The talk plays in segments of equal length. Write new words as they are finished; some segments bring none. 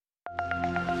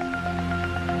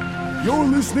You're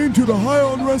listening to the High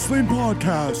on Wrestling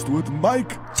podcast with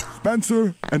Mike,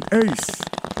 Spencer, and Ace.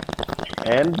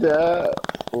 And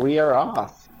we are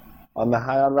off on the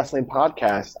High on Wrestling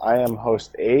podcast. I am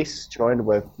host Ace, joined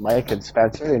with Mike and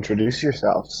Spencer. Introduce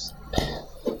yourselves.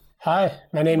 Hi,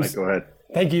 my name's... Mike, go ahead.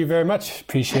 Thank you very much.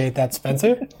 Appreciate that,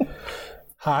 Spencer.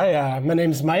 Hi, my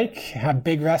name's Mike. I'm a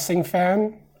big wrestling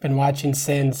fan. Been watching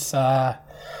since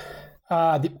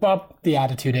the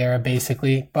Attitude Era,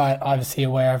 basically, but obviously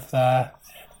aware of the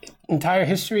entire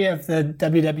history of the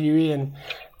WWE and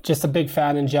just a big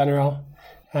fan in general.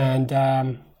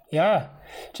 And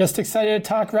just excited to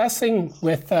talk wrestling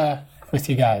with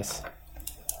you guys.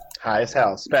 Hi as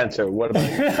hell. Spencer, what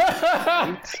about you?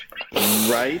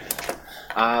 Right.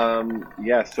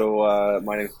 So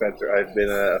my name's Spencer. I've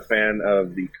been a fan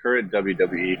of the current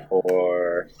WWE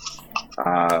for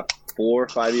 4 or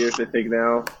 5 years, I think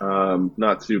now.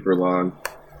 Not super long.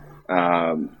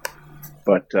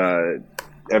 But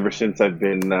ever since I've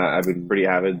been pretty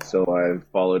avid, so I've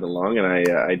followed along, and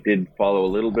I did follow a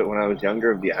little bit when I was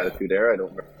younger of the Attitude Era. I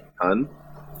don't remember a ton,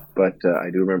 but I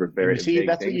do remember very big things.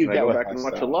 That's what you and get I go with back us, and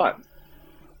watch though. a lot.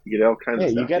 You get all kinds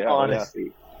of stuff. You get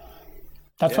honesty.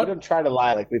 That's I don't try to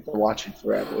lie like we've been watching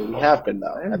forever. We have been,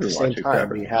 though. At the same time,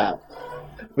 we have.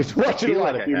 We've been watching a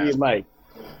lot of me and Mike.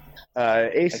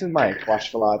 Ace and Mike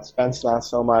watched a lot. Spence, not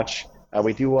so much.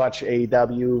 We do watch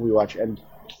AEW. We watch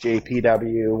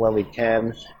NJPW when we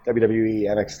can. WWE,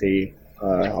 NXT,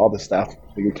 all the stuff.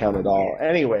 We can count it all.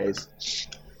 Anyways,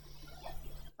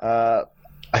 I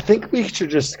think we should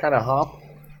just kind of hop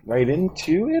right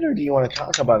into it, or do you want to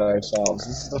talk about it ourselves?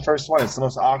 This is the first one. It's the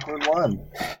most awkward one.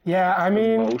 Yeah, I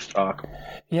mean... Most awkward.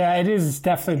 Yeah, it is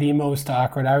definitely the most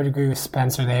awkward. I would agree with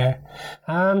Spencer there.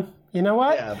 You know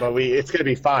what? Yeah, but it's going to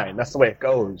be fine. That's the way it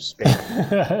goes.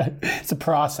 It's a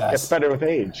process. It's better with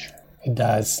age. It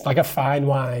does. Like a fine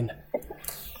wine.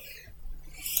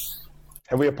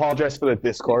 And we apologize for the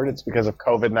Discord. It's because of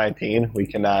COVID-19. We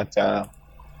cannot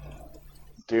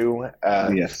do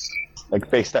like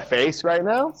face-to-face right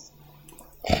now.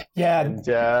 Yeah, And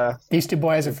these two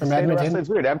boys are from state of Edmonton. wrestling's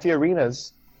weird. Empty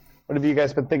arenas. What have you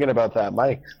guys been thinking about that,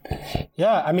 Mike?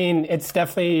 Yeah, I mean, it's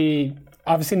definitely...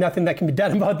 Obviously, nothing that can be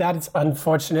done about that. It's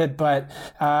unfortunate, but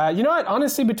you know what?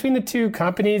 Honestly, between the two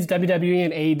companies, WWE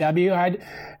and AEW,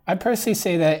 I'd personally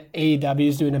say that AEW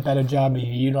is doing a better job of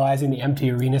utilizing the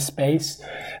empty arena space.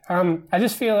 I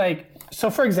just feel like, so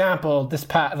for example, this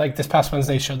past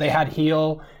Wednesday show, they had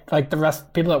heel, like the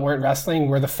rest people that weren't wrestling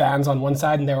were the fans on one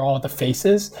side, and they were all the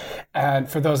faces. And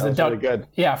for those that don't, really good.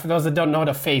 For those that don't know what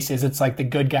a face is, it's like the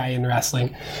good guy in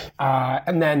wrestling.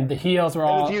 And then the heels were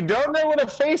all. If you don't know what a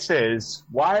face is,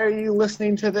 why are you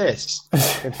listening to this?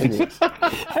 Continue.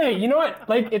 Hey, you know what?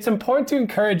 Like, it's important to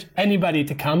encourage anybody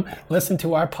to come listen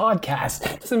to our podcast.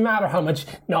 It doesn't matter how much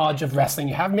knowledge of wrestling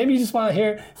you have. Maybe you just want to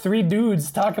hear three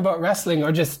dudes talk about wrestling,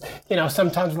 or just,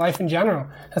 sometimes life in general.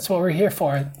 That's what we're here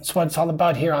for. That's what it's all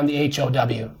about here on the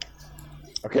HOW.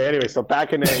 Okay, anyway, so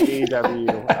back in the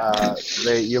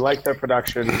AEW, you like their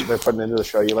production they're putting into the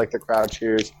show. You like the crowd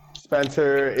cheers.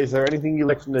 Spencer, is there anything you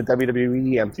like from the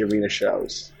WWE empty arena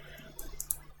shows?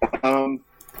 I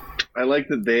like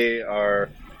that they are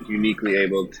uniquely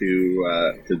able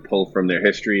to pull from their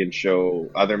history and show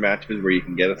other matches where you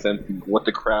can get a sense of what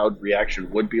the crowd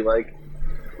reaction would be like.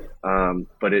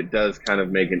 But it does kind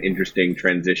of make an interesting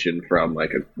transition from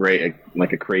like a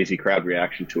crazy crowd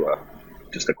reaction to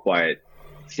just a quiet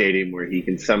stadium where he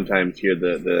can sometimes hear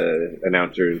the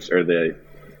announcers or the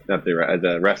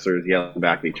wrestlers yelling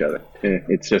back at each other.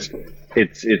 It's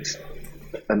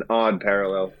an odd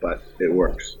parallel, but it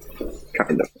works.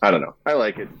 Kind of. I don't know. I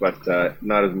like it, but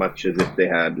not as much as if they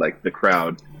had like the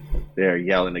crowd there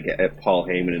yelling at Paul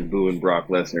Heyman and booing Brock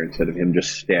Lesnar instead of him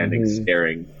just standing,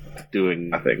 staring, doing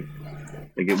nothing.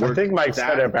 I think Mike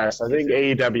said it best. I think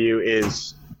AEW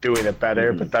is doing it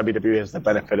better, but WWE has the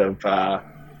benefit of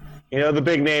the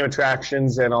big name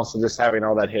attractions and also just having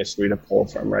all that history to pull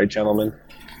from, right, gentlemen?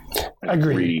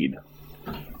 Agreed.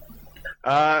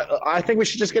 I think we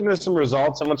should just get into some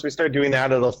results, and once we start doing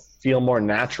that, it'll feel more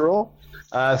natural.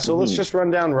 So let's just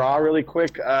run down Raw really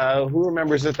quick. Who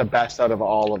remembers it the best out of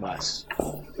all of us?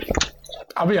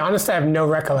 I'll be honest, I have no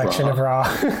recollection of Raw.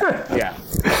 Yeah.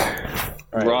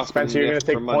 All right, Raw, Spencer, you're going to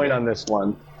take point on this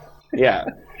one. Yeah.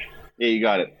 Yeah, you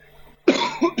got it.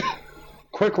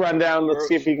 Quick rundown. Let's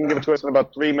see if you can give it to us in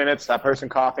about 3 minutes. That person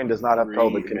coughing does not have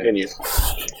COVID. Continue.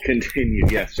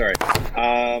 Yeah, sorry.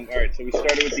 All right, so we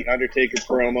started with the Undertaker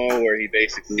promo where he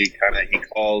basically he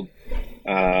called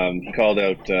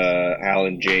out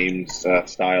Alan James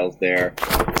Styles there.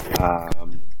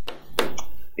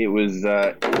 it was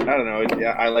I don't know.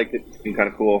 I liked it. It seemed kind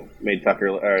of cool. Made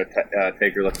Taker look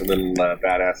a little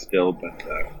badass still, but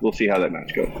we'll see how that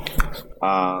match goes.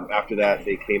 After that,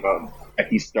 they came out.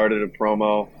 Becky started a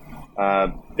promo,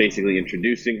 basically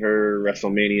introducing her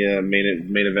WrestleMania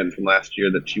main event from last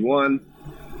year that she won,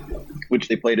 which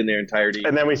they played in their entirety.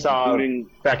 And then we saw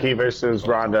Becky versus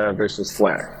Ronda versus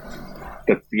Flair.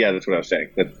 That's what I was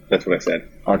saying. That's what I said.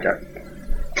 Okay.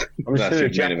 I'm just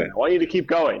interjecting. I want you to keep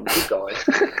going. Keep going.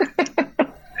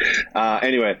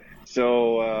 Anyway,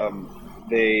 so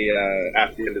they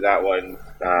after the end of that one,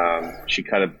 she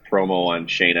cut a promo on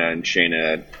Shayna, and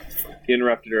Shayna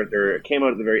interrupted her. Came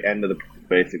out at the very end of the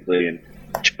basically and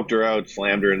choked her out,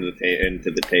 slammed her into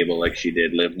the table like she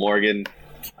did Liv Morgan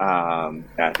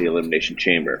at the Elimination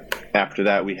Chamber. After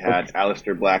that, we had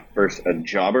Aleister Black versus a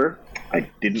jobber. I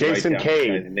didn't Jason write down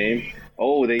Cade. his name.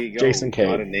 Oh, there you go. Jason Cade.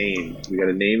 We got a name. We got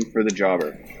a name for the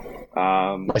jobber.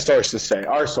 My sources say.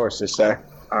 Our sources say.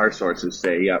 Our sources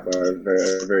say. Yep, our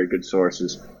very, very good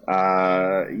sources.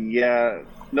 Yeah.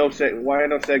 Why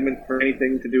no segment for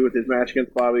anything to do with his match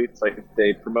against Bobby? It's like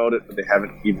they promote it, but they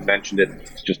haven't even mentioned it.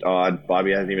 It's just odd.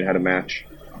 Bobby hasn't even had a match.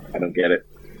 I don't get it.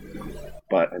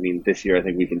 But, I mean, this year I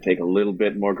think we can take a little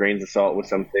bit more grains of salt with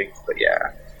some things, but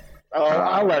yeah.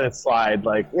 I'll let it slide.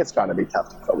 Like, it's got to be tough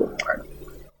to fill with more.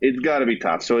 It's got to be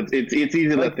tough. So it's easy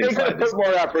to let things slide. They could put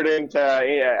more effort into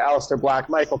Aleister Black.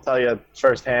 Mike will tell you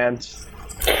firsthand.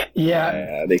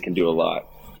 Yeah. They can do a lot.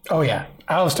 Oh, yeah.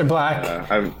 Aleister Black.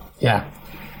 Yeah.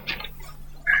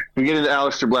 We get into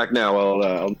Aleister Black now.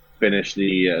 I'll finish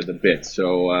the bit.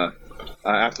 So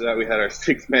after that, we had our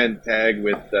 6-man tag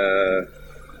with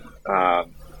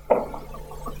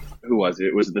who was it?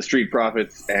 It was the Street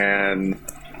Profits and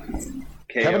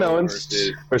Kevin Owens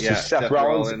versus Seth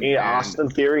Rollins, Austin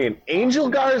Theory, and Angel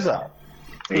Garza.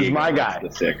 Who's my guy?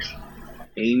 The 6.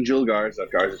 Angel Garza.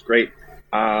 Garza's great.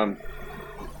 KO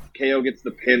gets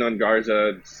the pin on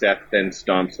Garza. Seth then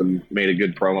stomps him. Made a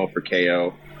good promo for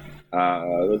KO.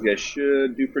 Those guys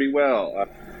should do pretty well.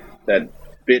 That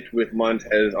bit with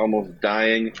Montez almost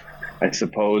dying, I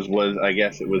suppose, I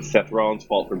guess it was Seth Rollins'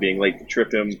 fault for being late to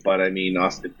trip him, but I mean,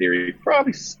 Austin Theory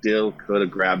probably still could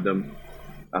have grabbed him.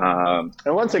 And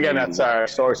once again, that's our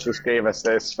sources gave us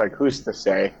this. Like, who's to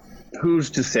say? Who's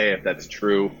to say if that's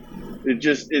true?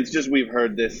 It's just we've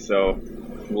heard this, so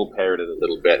we'll parrot it a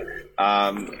little bit.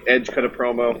 Edge cut a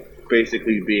promo,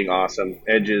 basically being awesome.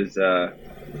 Edge is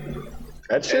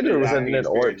Edge did, or was it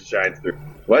Orton? Shines through.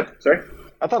 What? Sorry?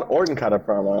 I thought Orton cut a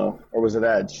promo, or was it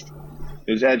Edge?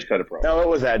 It was Edge cut a promo. No, it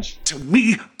was Edge. To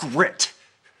me, grit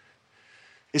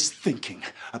is thinking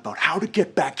about how to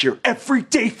get back here every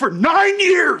day for 9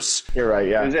 years. You're right,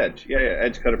 yeah. It was Edge. Yeah,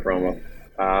 Edge cut a promo.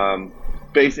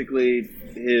 Basically,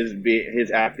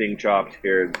 his acting chops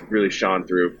here really shone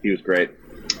through. He was great.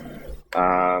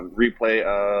 Replay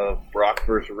of Brock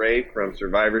versus Ray from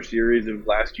Survivor Series of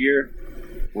last year,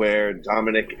 where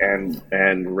Dominic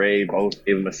and Ray both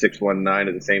gave him a 619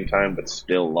 at the same time, but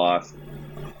still lost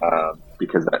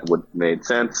because that would have made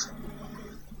sense.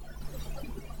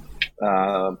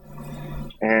 And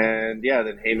yeah,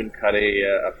 then Heyman cut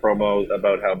a promo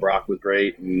about how Brock was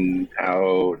great and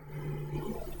how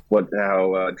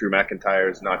Drew McIntyre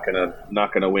is not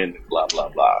gonna win, blah blah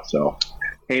blah. So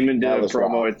Heyman did a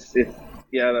promo. It's that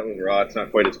was raw. It's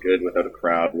not quite as good without a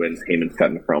crowd when Heyman's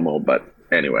cutting a promo, but.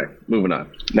 Anyway, moving on.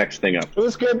 Next thing up. It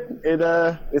was good.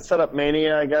 It set up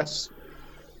Mania, I guess.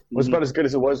 It was about as good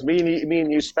as it was. Me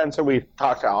and you, Spencer, we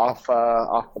talked off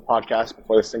the podcast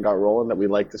before this thing got rolling that we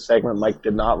liked the segment. Mike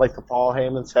did not like the Paul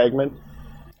Heyman segment.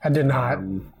 I did not,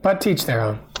 but teach their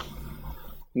own.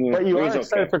 But you are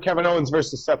excited for Kevin Owens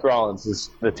versus Seth Rollins is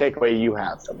the takeaway you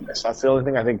have from this. That's the only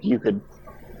thing I think that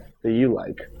you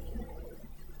like.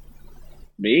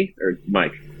 Me or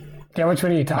Mike? Yeah, which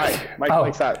one are you talking? Mike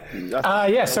likes that.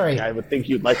 Yeah, sorry. I would think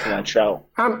you'd like that show.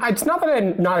 It's not that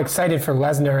I'm not excited for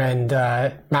Lesnar and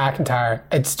McIntyre.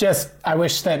 It's just I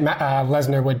wish that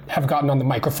Lesnar would have gotten on the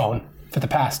microphone for the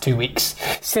past 2 weeks,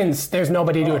 since there's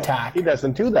nobody to attack. He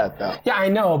doesn't do that, though. Yeah, I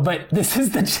know, but this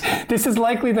is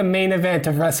likely the main event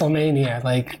of WrestleMania.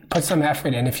 Like, put some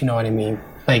effort in, if you know what I mean.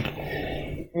 Like,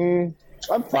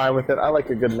 I'm fine with it. I like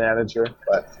a good manager,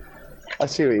 but I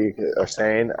see what you are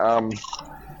saying.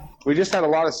 We just had a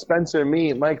lot of Spencer and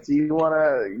me. Mike, do you want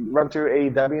to run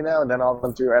through AEW now, and then I'll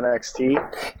run through NXT?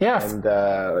 Yeah. And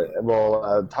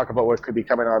we'll talk about what could be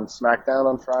coming on SmackDown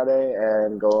on Friday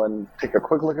and go and take a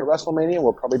quick look at WrestleMania.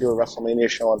 We'll probably do a WrestleMania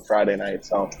show on Friday night.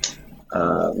 So,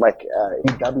 Mike,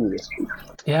 AEW this week.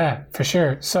 Yeah, for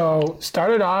sure. So,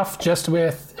 started off just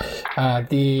with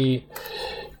the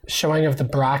showing of the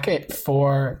bracket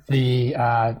for the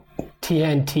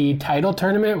TNT title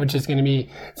tournament, which is going to be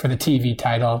for the TV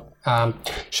title.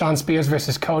 Sean Spears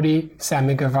versus Cody,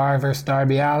 Sammy Guevara versus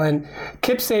Darby Allin,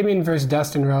 Kip Sabian versus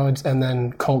Dustin Rhodes, and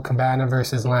then Colt Cabana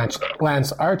versus Lance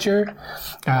Archer.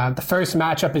 The first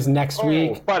matchup is next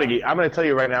week. Buddy, I'm going to tell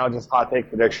you right now, just hot take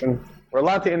prediction. We're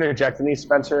allowed to interject in these,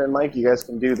 Spencer and Mike. You guys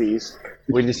can do these.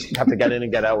 We just have to get in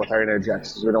and get out with our interjects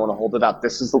because we don't want to hold it up.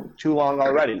 This is too long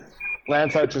already.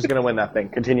 Lance Archer's going to win that thing.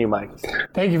 Continue, Mike.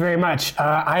 Thank you very much.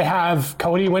 I have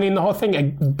Cody winning the whole thing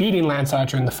and beating Lance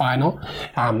Archer in the final.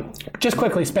 Just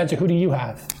quickly, Spencer, who do you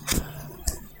have?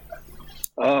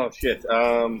 Oh, shit.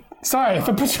 Sorry, if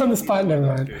I put you on the spot, never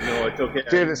mind. No, it's okay.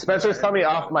 Dude, Spencer's telling me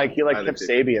off mic he like Kip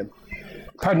Sabian.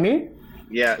 Pardon me?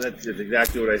 Yeah, that's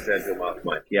exactly what I said to him off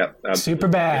mic. Yep. Super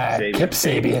bad. Kip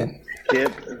Sabian.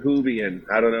 Kip Hoobian.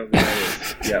 I don't know who that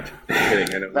is. Yep.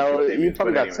 Kidding. I know. No, you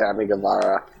probably got Sammy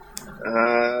Guevara.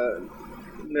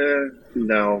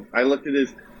 No. I looked at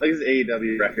his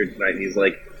AEW record tonight, and he's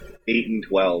like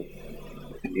 8-12.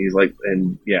 He's like,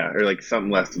 or like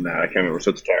something less than that. I can't remember.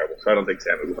 So it's terrible. So I don't think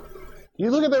Sammy will.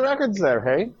 You look at the records there,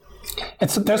 hey?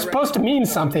 They're supposed to mean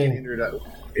something.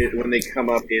 When they come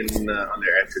up on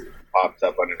their entrance, it pops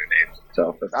up under their names.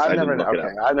 So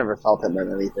I've never felt it meant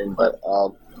anything, but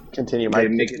continue, Mike.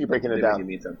 Keep breaking it down.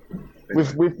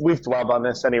 We've dwelled on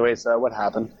this anyway, so what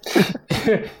happened?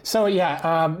 So,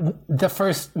 the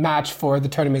first match for the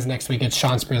tournament is next week. It's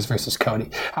Sean Spears versus Cody.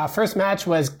 First match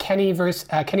was Kenny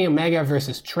Omega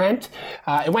versus Trent.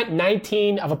 It went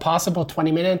 19 of a possible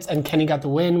 20 minutes, and Kenny got the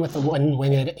win with the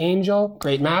one-winged angel.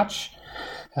 Great match.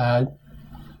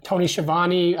 Tony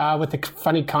Schiavone with a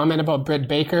funny comment about Britt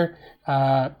Baker.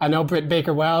 I know Britt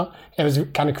Baker well. It was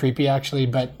kind of creepy, actually,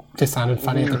 but just sounded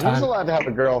funny at the time. He was allowed to have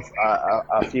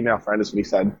a female friend, is what he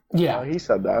said. Yeah. He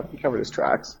said that. He covered his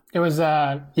tracks. It was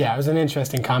it was an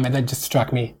interesting comment that just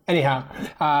struck me. Anyhow,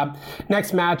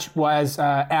 next match was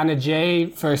Anna Jay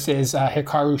versus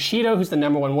Hikaru Shida, who's the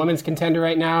number one women's contender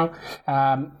right now.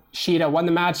 Shida won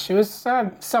the match. It was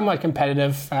somewhat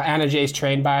competitive. Anna Jay's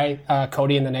trained by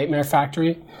Cody in the Nightmare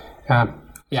Factory.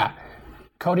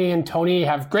 Cody and Tony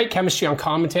have great chemistry on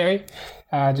commentary.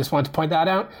 Just wanted to point that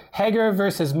out. Hager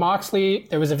versus Moxley.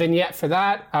 There was a vignette for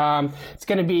that. It's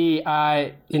going to be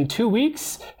in 2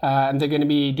 weeks. And they're going to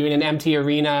be doing an empty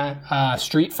arena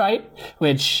street fight,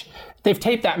 which they've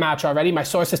taped that match already. My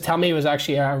sources tell me it was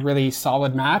actually a really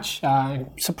solid match.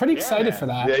 So pretty excited for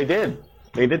that. Yeah, they did.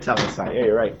 They did tell us that. Yeah,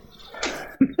 you're right.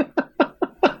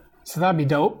 So that'd be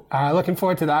dope. Looking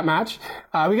forward to that match.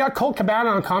 We got Colt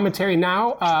Cabana on commentary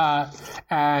now,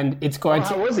 and it's going to...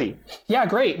 How was he? Yeah,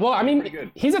 great. Well, I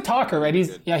mean, he's a talker, right? He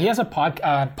has a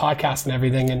podcast and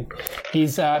everything, and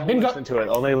he's been... Listen to it.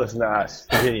 Only listen to us.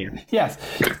 Continue. Yes.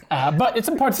 But it's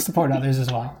important to support others as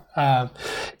well.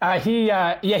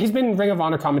 He's been Ring of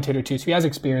Honor commentator too, so he has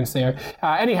experience there.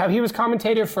 Anyhow, he was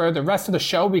commentator for the rest of the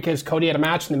show because Cody had a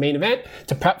match in the main event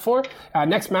to prep for.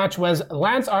 Next match was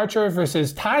Lance Archer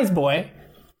versus Ty's boy,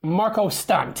 Marco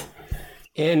Stunt.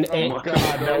 My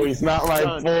God, no, he's not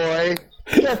my boy.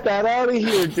 Get that out of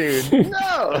here, dude.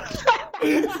 No.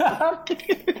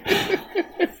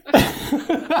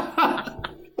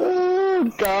 Oh,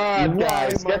 God,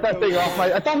 guys. Get that thing off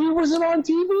my... I thought he wasn't on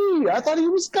TV. I thought he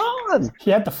was gone. He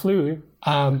had the flu.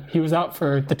 He was out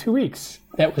for the 2 weeks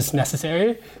that was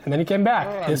necessary, and then he came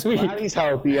back this week. He's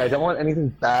healthy. I don't want anything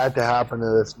bad to happen to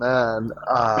this man.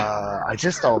 I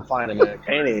just don't find him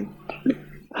entertaining.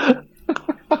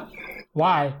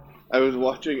 Why? I was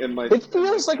watching and it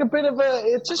feels like a bit of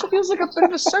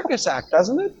a circus act,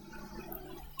 doesn't it?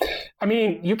 I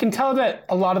mean, you can tell that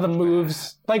a lot of the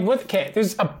moves,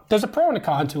 there's a pro and a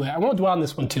con to it. I won't dwell on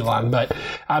this one too long, but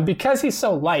because he's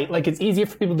so light, it's easier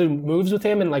for people to do moves with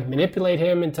him and manipulate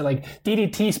him into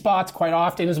DDT spots quite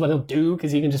often is what he'll do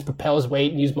because he can just propel his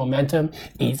weight and use momentum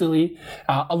easily.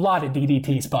 A lot of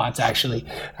DDT spots actually.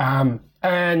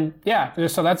 And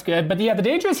so that's good. But the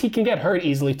danger is he can get hurt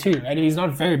easily too, right? He's not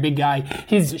a very big guy.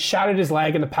 He's shattered his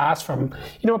leg in the past from,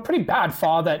 a pretty bad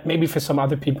fall that maybe for some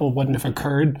other people wouldn't have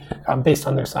occurred based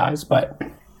on their size. But I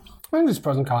think there's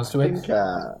pros and cons to it. I think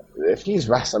if he's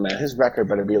wrestling, man, his record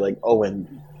better be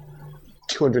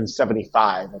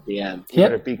 275 at the end. He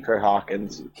better beat Kurt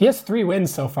Hawkins. He has 3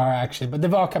 wins so far, actually, but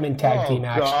they've all come in tag team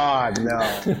action. Oh, God,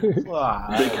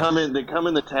 no. They come in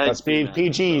the tag Let's be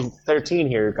PG-13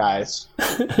 here, guys.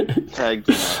 Tag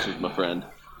team matches, my friend.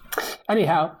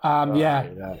 Anyhow,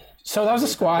 So that was a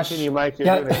squash. Continue, Mike.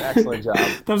 You're doing an excellent job.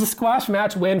 That was a squash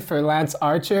match win for Lance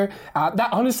Archer. That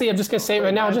honestly, I'm just gonna say it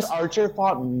right now. Lance Archer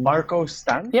fought Marco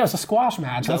Stunt. Yeah, it was a squash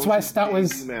match. That's why Stunt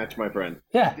was match, my friend.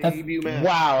 Yeah. Debut match.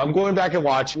 Wow, I'm going back and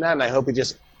watching that, and I hope he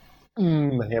just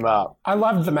him up. I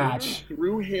loved the match.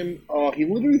 Threw him. Oh, he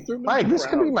literally threw him. Mike, this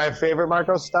could be my favorite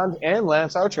Marco Stunt and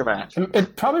Lance Archer match.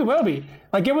 It probably will be.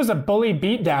 Like, it was a bully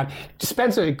beatdown.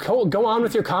 Spencer, go on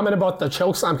with your comment about the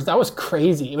chokeslam, because that was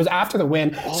crazy. It was after the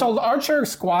win. So Archer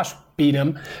squash beat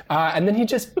him, and then he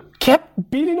just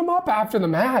kept beating him up after the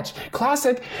match.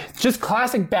 Classic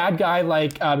bad guy,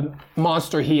 like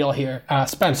monster heel here.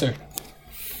 Spencer.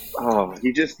 Oh,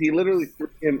 he literally threw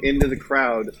him into the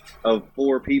crowd of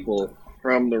 4 people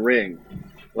from the ring.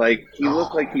 Like, he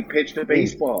looked like he pitched a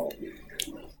baseball.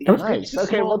 Nice.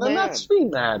 Okay, well then that's sweet,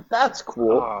 man. That's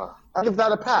cool. I'll give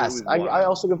that a pass. I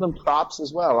also give them props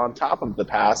as well on top of the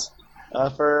pass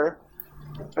for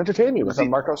entertaining me with a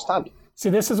Marco Stunt. See,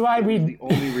 this is why the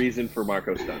only reason for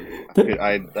Marco Stunt.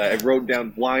 I wrote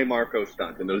down why Marco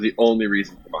Stunt, and that was the only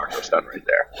reason for Marco Stunt right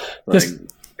there. Like,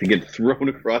 to get thrown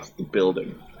across the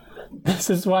building. This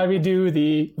is why we do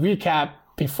the recap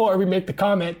before we make the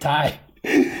comment, Ty.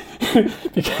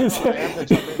 Because I have to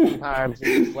jump in sometimes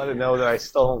and just let it know that I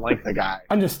still don't like the guy.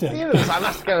 Understood.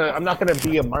 I'm not gonna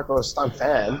be a Marco Stunt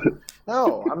fan.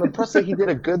 No, I'm impressed that he did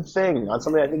a good thing on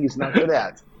something I think he's not good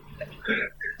at.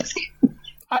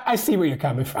 I see where you're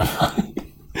coming from.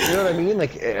 You know what I mean?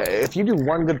 Like, if you do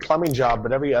one good plumbing job,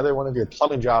 but every other one of your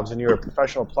plumbing jobs and you're a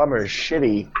professional plumber is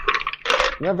shitty,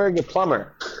 you're not a very good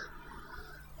plumber.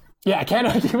 Yeah, I can't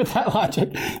argue with that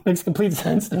logic. Makes complete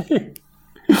sense to me.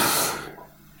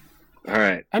 All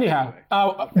right. Anyhow,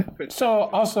 so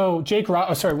also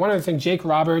one other thing, Jake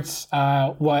Roberts,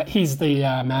 he's the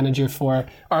manager for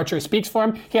Archer, speaks for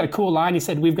him. He had a cool line. He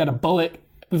said, "We've got a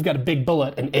big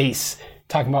bullet, an ace,"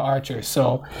 talking about Archer.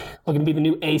 So looking to be the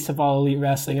new ace of All Elite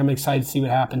Wrestling. I'm excited to see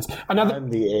what happens. I'm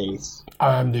the ace.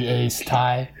 I'm the ace,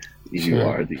 Ty. You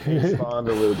are the ace.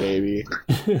 Fondaloo, baby.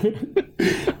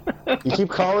 You keep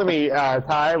calling me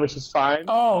Ty, which is fine.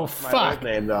 Oh, my fuck.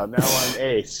 Name, though. Now I'm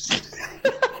Ace.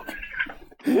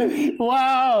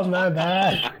 Wow, not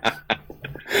bad.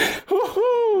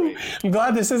 Woo-hoo. I'm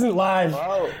glad this isn't live.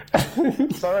 Well,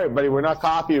 sorry, buddy. We're not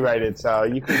copyrighted, so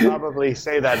you can probably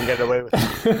say that and get away with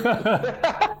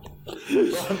it.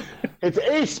 It's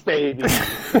Ace, baby.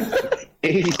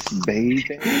 Ace,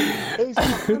 baby.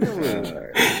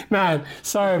 Man,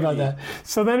 sorry about that.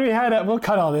 So then we had we'll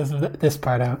cut all this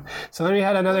part out. So then we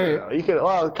had another. You can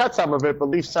cut some of it, but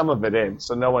leave some of it in,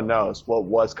 so no one knows what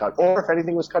was cut, or if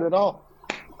anything was cut at all.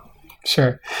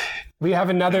 Sure. We have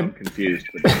another. I'm confused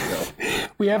with that.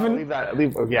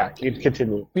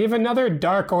 Continue. We have another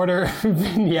Dark Order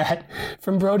vignette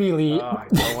from Brody Lee. I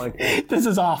don't like that. This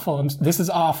is awful. This is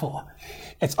awful.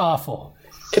 It's awful.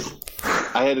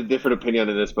 I had a different opinion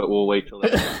on this, but we'll wait till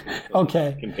it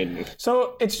okay. Continue.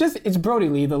 So it's Brody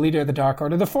Lee, the leader of the Dark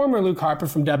Order, the former Luke Harper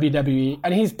from WWE,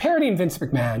 and he's parodying Vince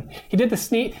McMahon. He did the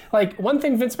sneeze. Like, one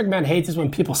thing Vince McMahon hates is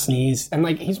when people sneeze, and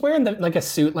like he's wearing a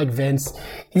suit like Vince.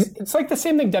 It's like the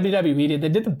same thing WWE did. They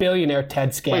did the Billionaire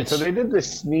Ted sketch. Wait, so they did the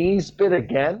sneeze bit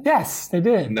again? Yes, they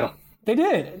did. No. They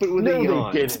did. But with a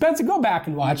yawn. Spencer, go back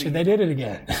and watch it. They did it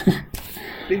again.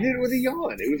 They did it with a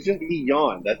yawn. It was just he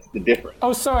yawned. That's the difference.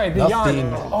 Oh, sorry, the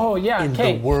yawn. Oh, yeah,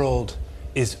 okay. The world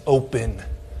is open.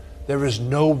 There is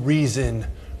no reason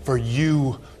for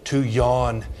you to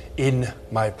yawn in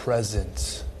my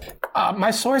presence.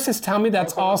 My sources tell me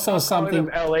that's also something.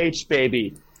 LH,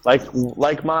 baby. Like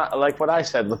what I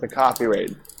said with the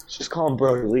copyright. Just call him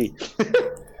Brody Lee.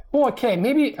 Well, okay,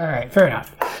 maybe. All right, fair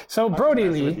enough. So Brody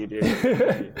Lee.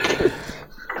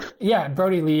 Yeah,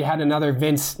 Brody Lee had another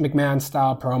Vince McMahon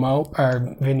style promo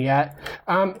or vignette.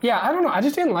 Yeah, I don't know. I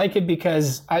just didn't like it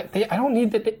because I don't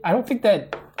think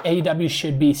that AEW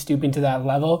should be stooping to that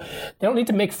level. They don't need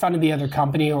to make fun of the other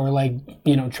company or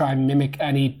try and mimic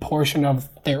any portion of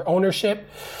their ownership.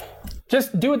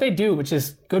 Just do what they do, which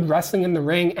is good wrestling in the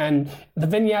ring, and the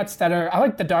vignettes I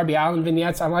like the Darby Allin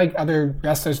vignettes. I like other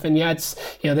wrestlers' vignettes.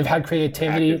 They've had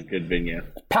creativity. Pac has good vignettes.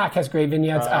 Pac has great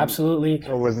vignettes, absolutely.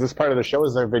 So was this part of the show?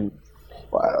 Is there been?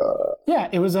 Yeah,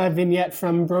 it was a vignette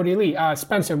from Brody Lee.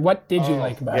 Spencer, what did you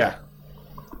like about it?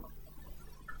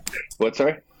 What,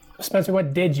 sorry? Spencer,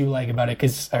 what did you like about it?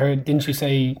 Because I heard, didn't you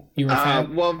say you were a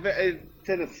fan? Well, it's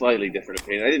in a slightly different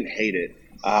opinion. I didn't hate it.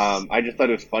 I just thought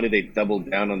it was funny they doubled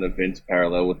down on the Vince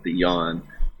parallel with the yawn.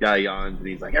 Guy yawns and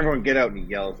he's like, "Everyone get out," and he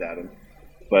yells at him.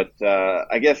 But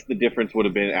I guess the difference would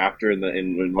have been after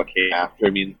in what came after. I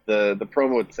mean, the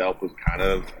promo itself was kind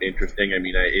of interesting. I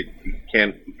mean, you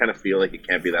kind of feel like it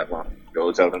can't be that long. It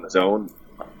goes out on its own.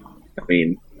 I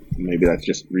mean, maybe that's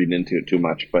just reading into it too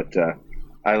much. But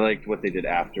I liked what they did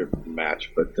after the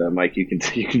match. But Mike, you can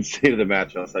say to the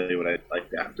match. I'll tell you what I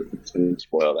liked after. It's going to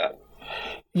spoil that.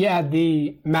 Yeah,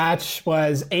 the match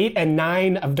was 8 and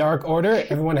 9 of Dark Order.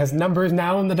 Everyone has numbers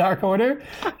now in the Dark Order.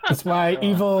 That's why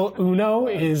Evil Uno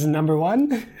is number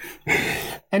 1.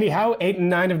 Anyhow, 8 and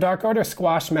 9 of Dark Order.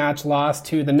 Squash match lost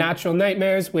to the Natural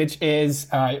Nightmares, which is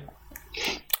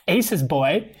Ace's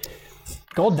boy,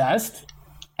 Goldust,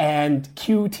 and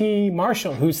QT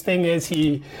Marshall, whose thing is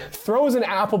he throws an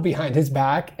apple behind his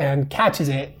back and catches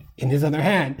it in his other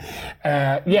hand.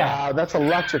 Wow, that's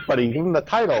electric, buddy. Give him the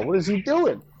title. What is he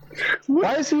doing?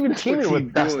 Why is he even teaming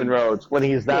with Dustin Rhodes when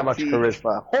he has that much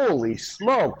charisma? Holy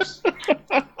smokes.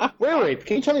 Wait.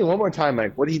 Can you tell me one more time,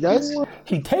 Mike, what he does?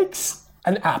 He takes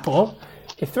an apple,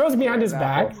 he throws it behind his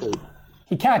back,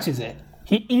 he catches it.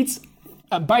 He eats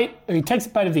a bite, or he takes a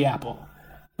bite of the apple.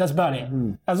 That's about it.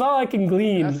 That's all I can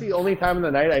glean. That's the only time of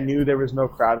the night I knew there was no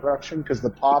crowd reaction, because the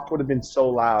pop would have been so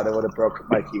loud it would have broken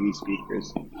my TV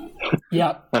speakers.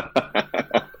 Yep.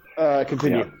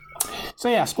 Continue. Yep. So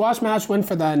yeah, squash match win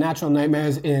for the Natural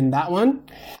Nightmares in that one.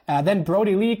 Then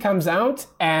Brody Lee comes out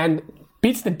and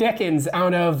beats the Dickens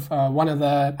out of one of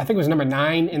the, I think it was number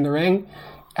 9 in the ring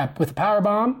with a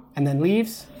powerbomb, and then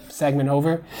leaves. Segment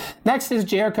over. Next is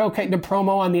Jericho cutting a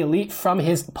promo on the Elite from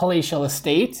his palatial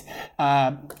estate.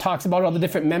 Talks about all the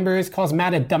different members, calls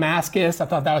Matt a Damascus. I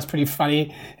thought that was pretty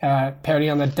funny. Parody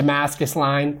on the Damascus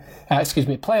line.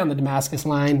 Play on the Damascus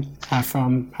line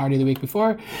from Hardy the week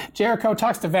before. Jericho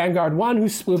talks to Vanguard 1, who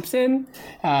swoops in.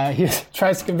 He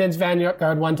tries to convince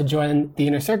Vanguard 1 to join the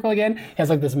Inner Circle again. He has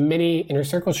like this mini Inner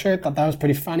Circle shirt. Thought that was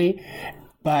pretty funny.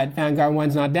 But Vanguard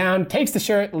 1's not down, takes the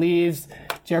shirt, leaves.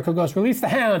 Jericho goes, release the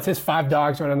hounds. His 5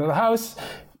 dogs run under the house,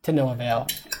 to no avail.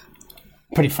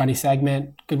 Pretty funny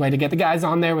segment. Good way to get the guys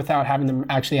on there without having them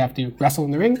actually have to wrestle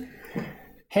in the ring.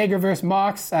 Hager versus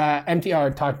Mox.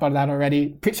 MTR talked about that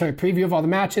already. Preview of all the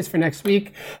matches for next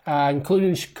week,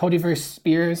 including Cody versus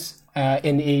Spears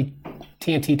in the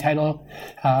TNT title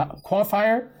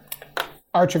qualifier.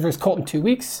 Archer versus Colt in 2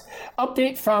 weeks.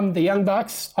 Update from the Young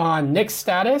Bucks on Nick's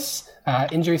status,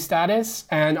 injury status,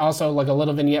 and also like a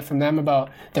little vignette from them about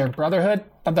their brotherhood.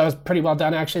 Thought that was pretty well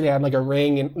done, actually. They had like a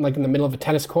ring in the middle of a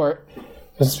tennis court.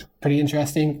 It was pretty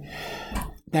interesting.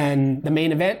 Then the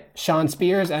main event, Sean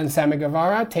Spears and Sammy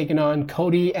Guevara taking on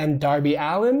Cody and Darby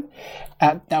Allin.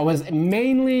 That was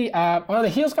mainly, the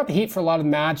heels got the heat for a lot of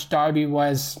the match. Darby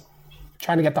was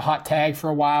trying to get the hot tag for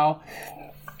a while.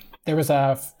 There was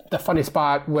the funny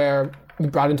spot where we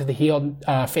brought into the heel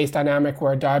face dynamic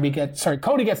where Cody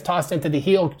gets tossed into the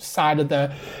heel side of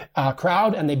the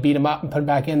crowd, and they beat him up and put him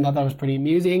back in. Thought that was pretty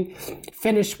amusing.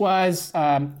 Finish was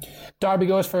Darby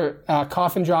goes for a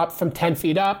coffin drop from 10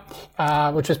 feet up,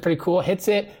 which was pretty cool. Hits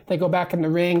it. They go back in the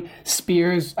ring.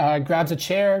 Spears grabs a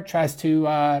chair, tries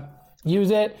to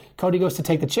use it. Cody goes to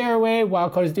take the chair away. While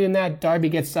Cody's doing that, Darby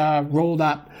gets rolled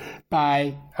up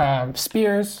by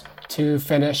Spears to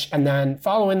finish, and then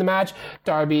following the match,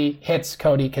 Darby hits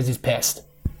Cody because he's pissed.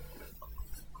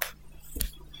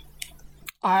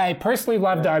 I personally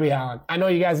love Darby Allin. I know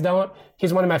you guys don't.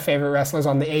 He's one of my favorite wrestlers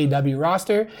on the AEW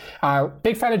roster.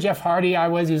 Big fan of Jeff Hardy.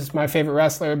 He was my favorite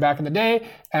wrestler back in the day,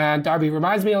 and Darby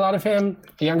reminds me a lot of him,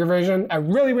 the younger version. I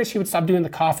really wish he would stop doing the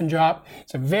coffin drop.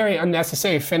 It's a very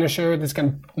unnecessary finisher that's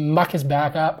going to muck his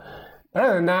back up. But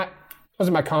other than that, those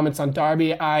are my comments on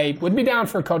Darby. I would be down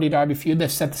for a Cody Darby feud.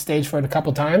 They've set the stage for it a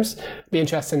couple times. Be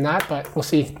interested in that, but we'll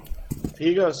see. If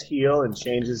he goes heel and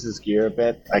changes his gear a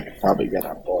bit, I could probably get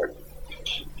on board.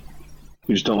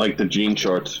 You just don't like the jean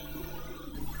shorts.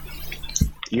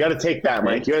 You got to take that,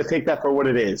 Mike. You got to take that for what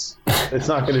it is. It's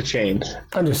not going to change.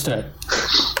 Understood.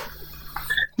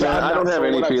 I don't have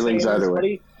any feelings either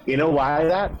way. You know why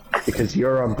that? Because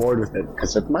you're on board with it.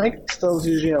 Because if Mike still's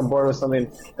usually on board with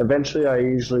something, eventually I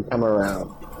usually come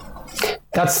around.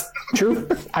 That's true.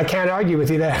 I can't argue with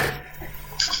you there.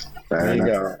 There you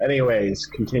go. Anyways,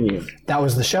 continue. That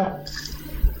was the show.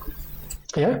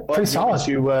 Yeah, pretty solid.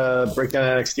 To break down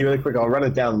NXT really quick, I'll run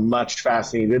it down much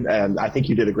faster than you did, and I think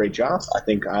you did a great job. I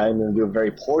think I'm going to do a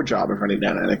very poor job of running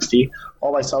down NXT.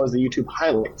 All I saw was the YouTube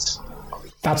highlights.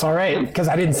 That's all right, because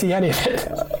I didn't see any of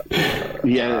it.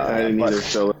 Yeah, I didn't either.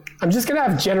 So I'm just going to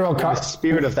have general... the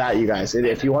spirit of that, you guys.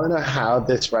 If you want to know how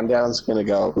this rundown is going to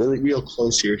go, really real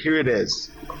close here, here it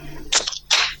is.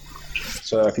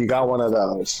 So if you got one of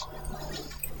those...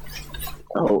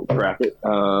 Oh, crap it.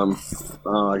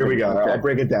 Here we go. Okay. I'll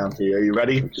break it down for you. Are you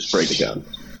ready? Just break it down.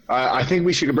 I think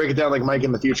we should break it down like Mike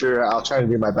in the future. I'll try to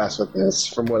do my best with this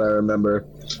from what I remember.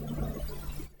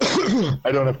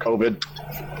 I don't have COVID.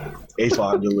 Ace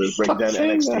Vaughn to lose. Break down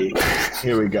NXT.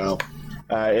 Here we go.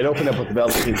 It opened up with the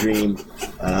Velveteen Dream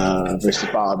versus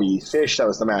Bobby Fish. That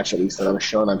was the match, at least, that I was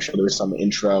shown. I'm sure there was some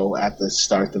intro at the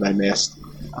start that I missed.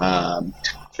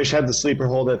 Fish had the sleeper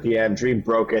hold at the end. Dream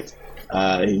broke it.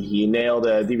 He nailed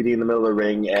a DVD in the middle of the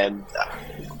ring, and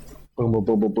boom, boom,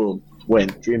 boom, boom, boom. Win.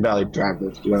 Dream Valley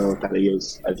Driver. You don't know what that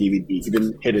is. A DVD. He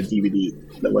didn't hit a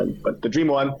DVD that win, but the Dream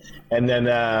won. And then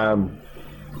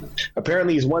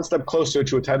apparently he's one step closer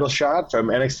to a title shot from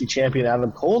NXT champion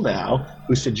Adam Cole now,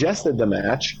 who suggested the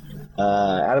match.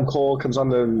 Adam Cole comes on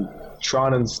the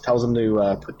Tron and tells him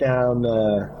to put down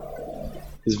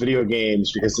his video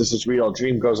games because this is real.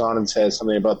 Dream goes on and says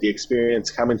something about the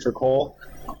experience coming for Cole.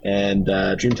 And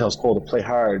Dream tells Cole to play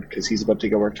hard because he's about to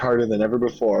get worked harder than ever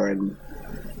before. And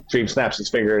Dream snaps his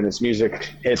finger and his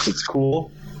music hits. It's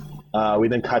cool. We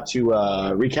then cut to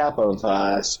a recap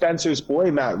of Spencer's boy,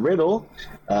 Matt Riddle,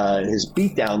 his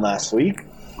beatdown last week.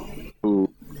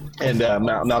 And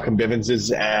Malcolm Bivens'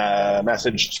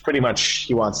 message, pretty much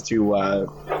he wants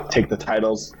to take the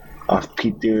titles off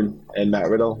Pete Dunne and Matt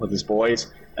Riddle with his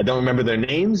boys. I don't remember their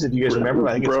names. If you guys remember,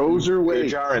 I think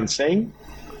it's Jar and Singh.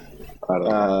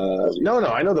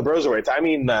 No, I know the Broserweights. I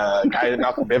mean the guy that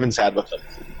Malcolm Bivens had with him.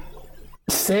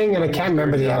 Singh, and I can't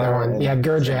remember the other one. Yeah,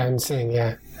 Gurja and Singh,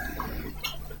 yeah.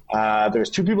 There's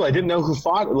two people I didn't know who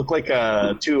fought. It looked like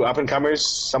two up-and-comers,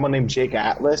 someone named Jake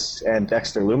Atlas and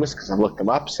Dexter Lumis, because I've looked them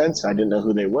up since. I didn't know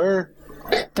who they were.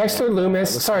 Dexter Lumis,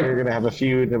 sorry. We're going to have a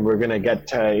feud, and we're going to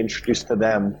get introduced to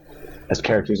them as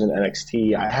characters in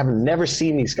NXT. I have never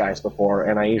seen these guys before,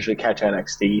 and I usually catch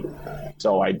NXT,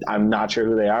 so I'm not sure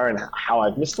who they are and how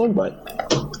I've missed them, but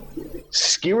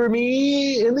skewer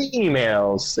me in the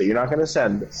emails that you're not going to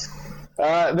send.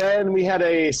 Then we had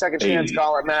a second chance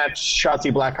gauntlet match. Shotzi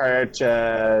Blackheart,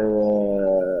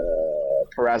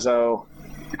 Perazzo,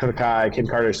 Dakota Kai, Kim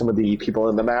Carter, some of the people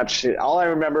in the match. All I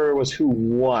remember was who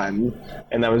won,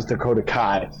 and that was Dakota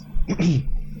Kai.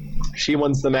 She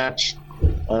wins the match.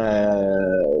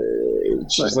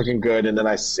 She's looking good, and then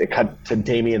it cut to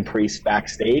Damian Priest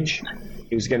backstage.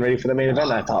 He was getting ready for the main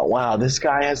event, and I thought, wow, this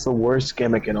guy has the worst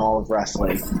gimmick in all of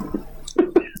wrestling.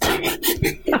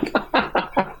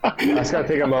 I just got to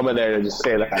take a moment there to just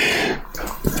say that. I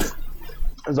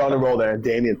was on the roll there.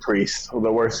 Damian Priest, the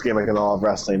worst gimmick in all of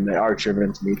wrestling. The Archer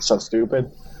Vince meets so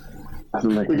stupid.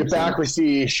 We get back, we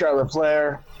see Charlotte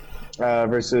Flair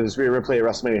versus Rhea Ripley at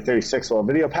WrestleMania 36, a little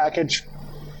video package.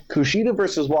 Kushida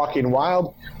versus Walking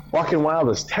Wild. Walking Wild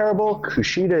is terrible.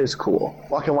 Kushida is cool.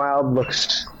 Walking Wild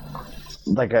looks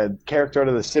like a character out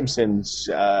of The Simpsons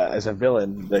as a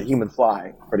villain, the Human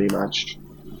Fly, pretty much.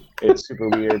 It's super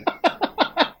weird.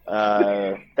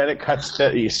 Then it cuts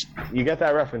to you get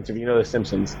that reference if you know The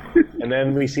Simpsons, and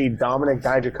then we see Dominic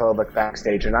Dijakovic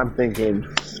backstage, and I'm thinking,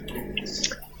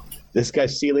 this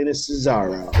guy's ceiling is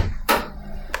Cesaro.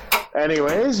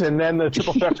 Anyways, and then the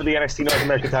triple threat for the NXT North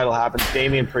American title happens: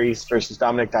 Damian Priest versus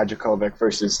Dominic Dijakovic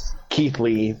versus Keith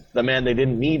Lee, the man they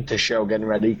didn't need to show getting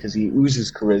ready because he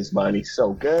oozes charisma and he's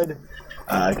so good.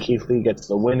 Keith Lee gets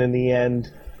the win in the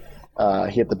end.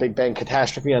 He hit the Big Bang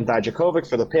Catastrophe on Dijakovic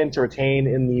for the pin to retain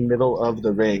in the middle of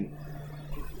the ring.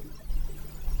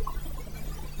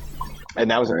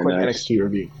 And that was a quick NXT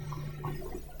review.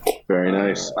 Very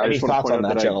nice. Any thoughts on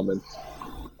that, gentlemen?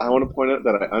 I want to point out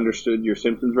that I understood your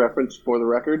Simpsons reference for the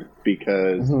record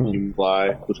because Human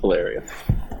Fly was hilarious.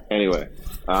 Anyway,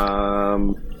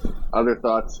 other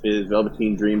thoughts is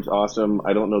Velveteen Dream's awesome.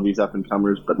 I don't know these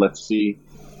up-and-comers, but let's see.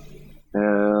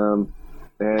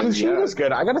 Kushida's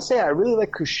good. I gotta say, I really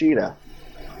like Kushida.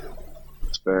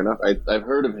 Fair enough. I've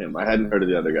heard of him. I hadn't heard of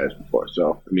the other guys before,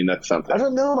 so I mean that's something. I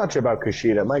don't know much about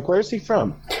Kushida. Mike, where's he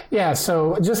from? Yeah,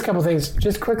 so just a couple things.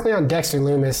 Just quickly on Dexter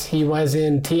Lumis, he was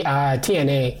in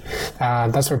TNA.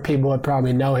 That's where people would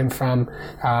probably know him from.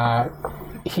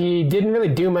 He didn't really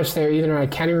do much there either. I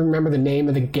can't even remember the name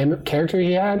of the character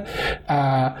he had,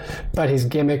 but his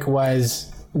gimmick was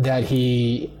that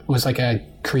he was like a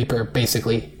creeper,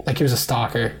 basically. Like he was a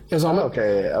stalker. It was almost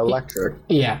Electric.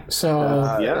 Yeah.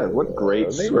 So what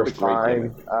great. They were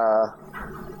fine.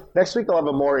 Next week I'll have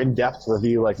a more in-depth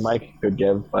review like Mike could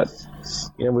give, but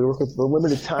we work with the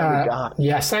limited time we got.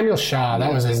 Yeah, Samuel Shaw,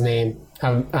 that was his name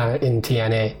in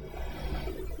TNA.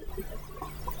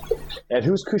 And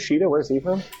who's Kushida? Where's he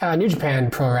from? New Japan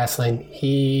Pro Wrestling.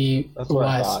 That's what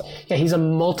I thought. Yeah, he's a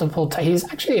multiple. He's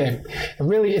actually a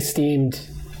really esteemed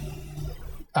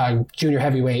junior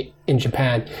heavyweight in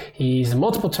Japan. He's a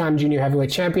multiple-time junior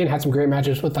heavyweight champion. Had some great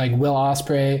matches with like Will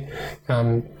Ospreay,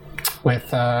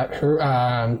 with I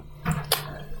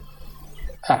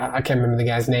can't remember the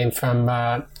guy's name from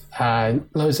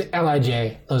Los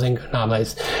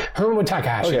Ingobernables. Hiromu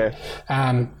Takahashi. Okay.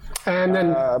 And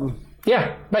then.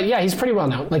 He's pretty well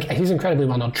known. Like he's incredibly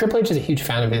well known. Triple H is a huge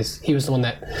fan of his. He was the one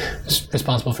that was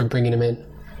responsible for bringing him in.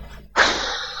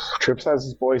 Trips has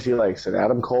his boys he likes, and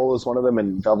Adam Cole is one of them,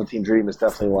 and Velveteen Dream is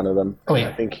definitely one of them. Oh, yeah.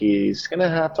 I think he's going to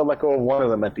have to let go of one of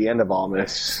them at the end of all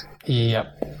this.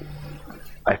 Yep.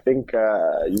 I think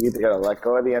you either got to let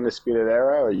go of the Undisputed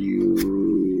Era, or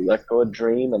you let go of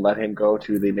Dream and let him go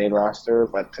to the main roster.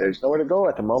 But there's nowhere to go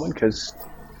at the moment because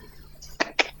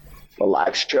the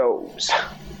live shows.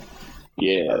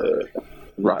 Yeah.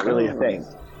 Not really a thing.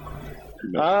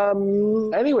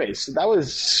 Anyways, that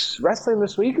was wrestling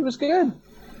this week. It was good.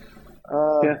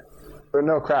 There were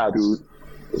no crowds.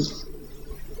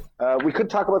 We could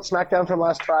talk about SmackDown from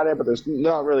last Friday, but there's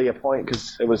not really a point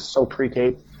because it was so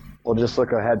pre-taped. We'll just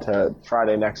look ahead to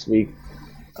Friday next week.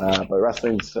 But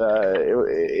wrestling's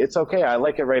it's okay. I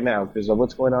like it right now because of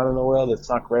what's going on in the world. It's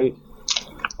not great.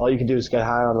 All you can do is get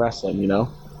high on wrestling, you know?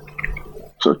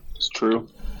 So it's true.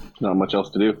 There's not much else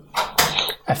to do.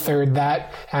 I third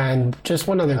that, and just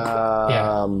one other.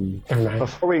 Never mind.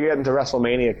 Before we get into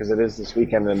WrestleMania, because it is this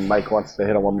weekend, and Mike wants to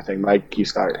hit on one more thing. Mike, you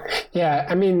start. Yeah,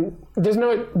 I mean,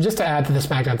 just to add to the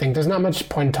SmackDown thing, there's not much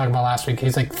point in talking about last week.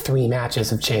 He's like 3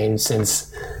 matches have changed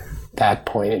since that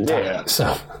point in time. Yeah.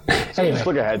 So anyway. Let's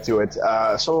look ahead to it.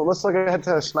 So let's look ahead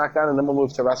to SmackDown, and then we'll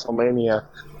move to WrestleMania.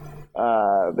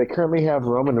 They currently have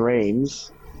Roman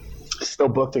Reigns still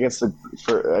booked against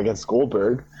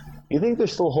Goldberg. You think they're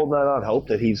still holding out on hope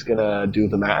that he's going to do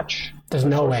the match? There's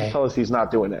no way. Tell us he's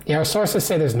not doing it. Yeah, our sources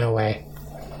say there's no way.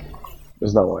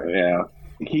 There's no way. Yeah.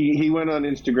 He went on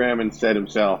Instagram and said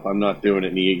himself, I'm not doing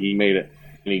it, and he made it,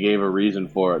 and he gave a reason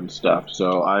for it and stuff.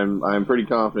 So I'm pretty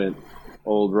confident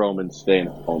old Roman's staying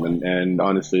at home, and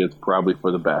honestly, it's probably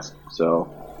for the best.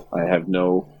 So I have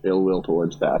no ill will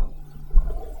towards that.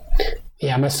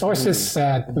 Yeah, my sources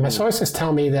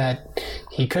tell me that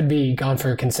he could be gone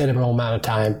for a considerable amount of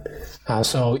time.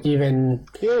 So even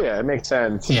yeah, it makes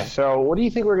sense. Yeah. So what do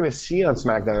you think we're going to see on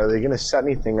SmackDown? Are they going to set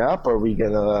anything up? Or are we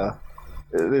going to?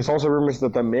 There's also rumors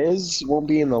that The Miz won't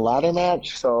be in the ladder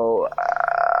match. So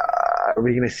are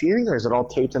we going to see anything, or is it all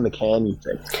taped in the can? You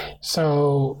think?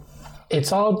 So.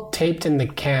 It's all taped in the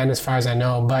can as far as I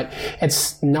know, but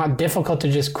it's not difficult to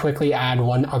just quickly add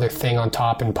one other thing on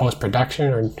top in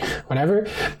post-production or whatever.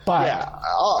 But yeah,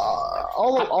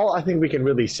 all I think we can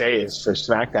really say is for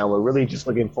SmackDown, we're really just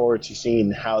looking forward to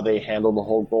seeing how they handle the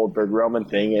whole Goldberg-Roman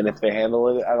thing, and if they handle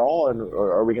it at all,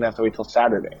 or are we going to have to wait till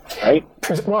Saturday, right?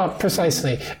 Well,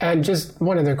 precisely. And just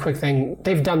one other quick thing.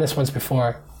 They've done this once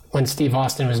before when Steve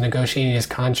Austin was negotiating his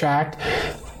contract.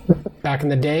 Back in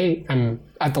the day,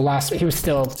 he was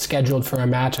still scheduled for a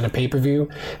match at a pay-per-view.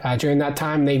 During that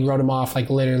time, they wrote him off like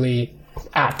literally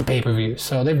at the pay-per-view.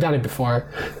 So they've done it before.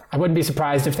 I wouldn't be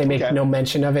surprised if they make no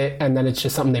mention of it, and then it's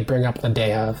just something they bring up the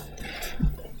day of.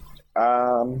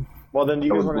 Well, then do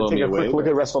you guys want to take a quick look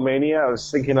at WrestleMania? I was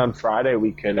thinking on Friday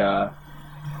we could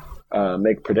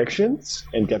make predictions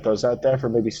and get those out there for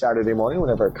maybe Saturday morning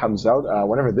whenever it comes out.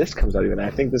 Whenever this comes out, even.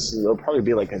 I think it'll probably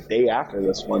be like a day after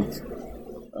this one.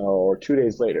 Or 2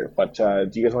 days later, but do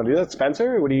you guys want to do that,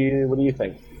 Spencer? What do you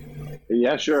think?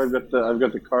 Yeah, sure. I've got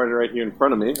the card right here in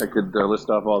front of me. I could list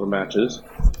off all the matches.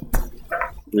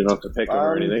 You don't have to pick them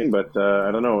or anything, but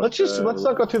I don't know. Let's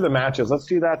not go through the matches. Let's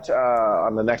do that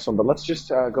on the next one. But let's just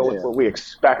go with what we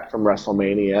expect from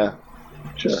WrestleMania.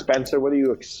 Sure. Spencer, what do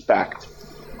you expect?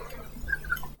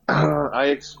 I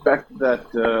expect that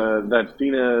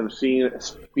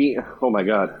oh my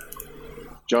God.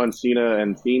 John Cena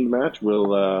and Fiend match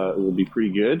will be pretty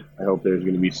good. I hope there's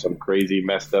going to be some crazy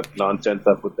messed up nonsense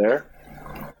up with there.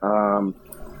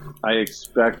 I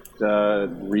expect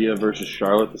Rhea versus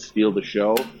Charlotte to steal the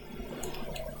show.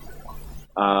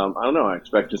 I don't know. I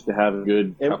expect just to have a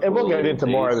good. And we'll get into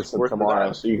more of this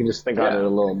tomorrow, so you can just think on it a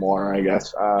little more, I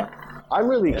guess. I'm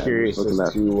really curious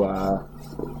as to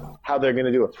how they're going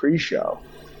to do a pre-show.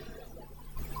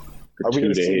 Are we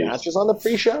going to see matches on the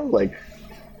pre-show? Like.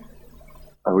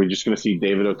 Are we just going to see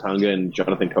David Otunga and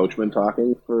Jonathan Coachman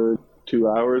talking for 2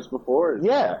 hours before?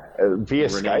 Yeah, via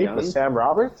Skype with Sam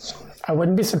Roberts. I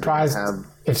wouldn't be surprised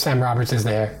if Sam Roberts is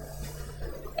there.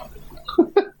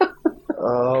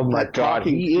 Oh my God,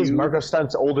 he is Marco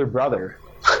Stunt's older brother.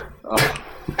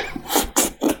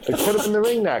 They put him in the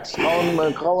ring next. Call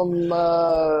him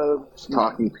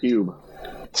Talking Pube.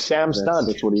 Sam Stunt.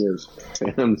 That's what he is.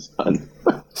 Sam Stunt.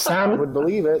 Sam I would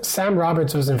believe it. Sam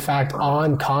Roberts was in fact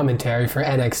on commentary for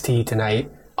NXT tonight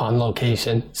on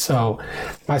location. So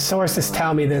my sources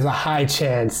tell me there's a high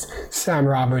chance Sam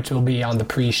Roberts will be on the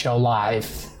pre-show live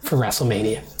for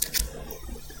WrestleMania.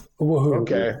 Woohoo.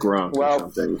 Okay. Gronk or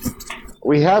something.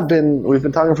 We've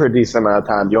been talking for a decent amount of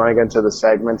time. Do you want to get into the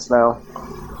segments now?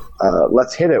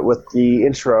 Let's hit it with the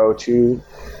intro to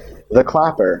The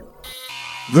Clapper.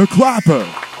 The Clapper.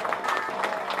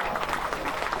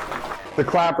 The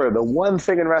Clapper, the one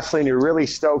thing in wrestling you're really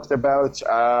stoked about.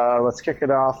 Let's kick it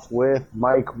off with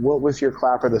Mike. What was your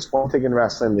Clapper, this one thing in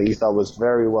wrestling that you thought was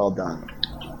very well done?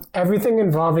 Everything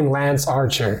involving Lance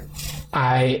Archer.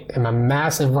 I am a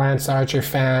massive Lance Archer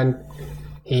fan.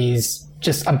 He's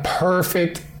just a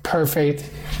perfect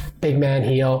big man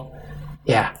heel.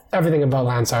 Yeah, everything about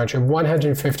Lance Archer,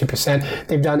 150%.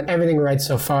 They've done everything right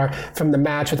so far, from the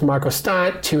match with Marco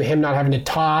Stunt to him not having to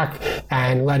talk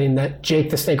and letting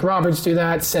Jake the Snake Roberts do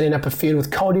that, setting up a feud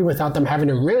with Cody without them having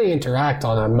to really interact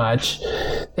all that much.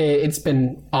 It's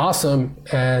been awesome,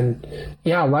 and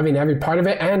yeah, loving every part of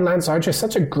it. And Lance Archer is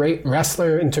such a great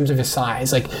wrestler in terms of his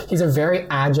size. Like, he's a very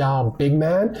agile big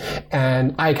man,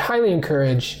 and I highly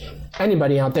encourage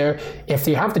anybody out there, if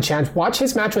you have the chance, watch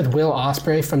his match with Will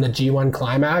Ospreay from the G1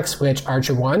 Climax, which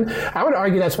Archer won. I would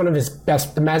argue that's one of his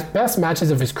best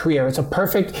matches of his career. It's a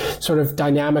perfect sort of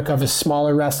dynamic of a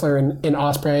smaller wrestler in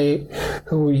Ospreay,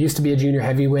 who used to be a junior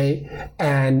heavyweight,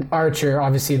 and Archer,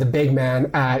 obviously the big man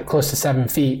at close to 7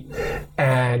 feet.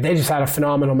 And they just had a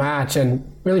phenomenal match and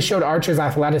really showed Archer's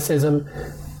athleticism.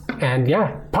 And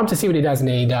yeah, pumped to see what he does in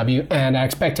AEW, and I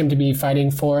expect him to be fighting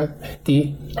for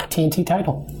the TNT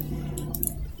title.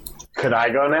 Could I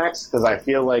go next? Because I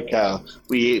feel like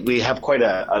we have quite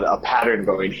a pattern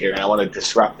going here, and I want to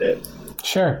disrupt it.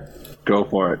 Sure. Go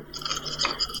for it.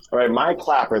 All right, my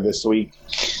Clapper this week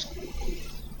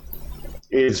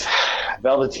is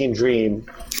Velveteen Dream,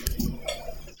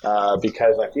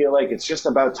 because I feel like it's just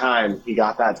about time he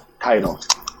got that title.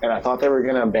 And I thought they were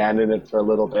going to abandon it for a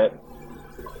little bit,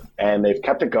 and they've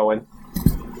kept it going,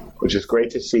 which is great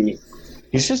to see.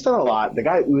 He's just done a lot. The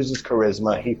guy oozes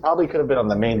charisma. He probably could have been on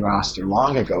the main roster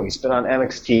long ago. He's been on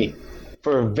NXT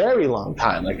for a very long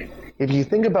time. Like, if you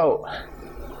think about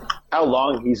how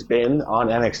long he's been on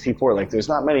NXT for, like, there's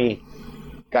not many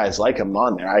guys like him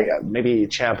on there. Maybe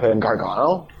Ciampa and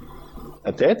Gargano.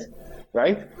 That's it,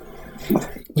 right?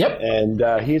 Yep. And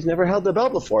he's never held the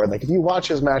belt before. Like, if you watch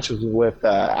his matches with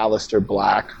Aleister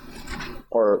Black,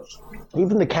 or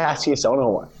even the Cassius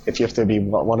Ohno one, if you have to be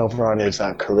won over on his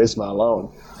charisma alone,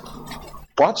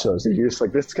 watch those. You're just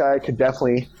like, this guy could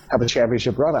definitely have a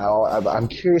championship run. I'm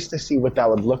curious to see what that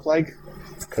would look like,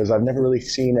 because I've never really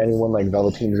seen anyone like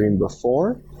Velveteen Dream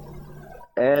before.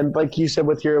 And like you said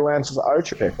with your Lance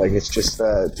Archer pick, like, it's just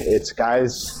it's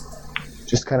guys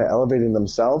just kind of elevating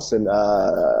themselves and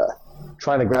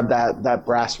trying to grab that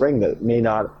brass ring that may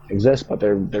not exist, but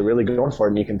they're really going for it,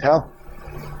 and you can tell.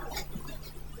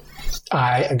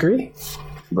 I agree.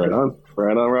 Right on.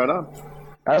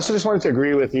 I also just wanted to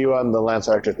agree with you on the Lance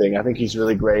Archer thing. I think he's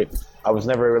really great. I was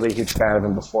never really a huge fan of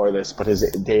him before this, but his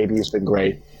debut's been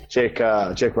great. Jake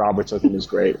Roberts with him is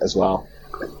great as well.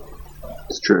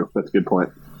 It's true. That's a good point.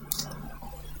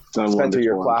 Spencer,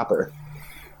 your Clapper.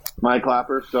 My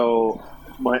Clapper. So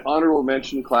my honorable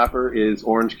mention Clapper is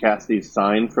Orange Cassidy's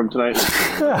sign from tonight.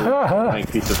 It's a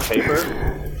blank piece of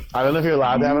paper. I don't know if you're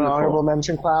allowed to have an honorable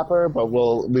mention Clapper, but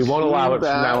we won't allow it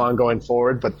from now on going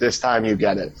forward, but this time you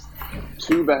get it.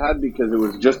 Too bad, because it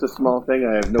was just a small thing.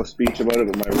 I have no speech about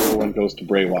it, but my real one goes to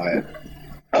Bray Wyatt.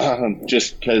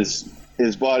 Just because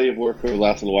his body of work over the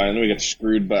last little while, and then we got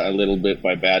screwed by a little bit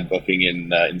by bad booking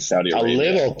in Saudi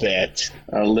Arabia.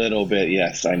 A little bit,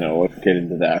 yes, I know. We'll get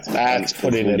into that. That's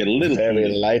putting it very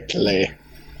lightly.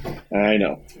 I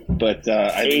know. But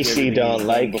I AC don't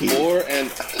like before, and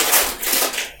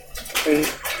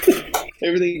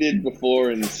everything he did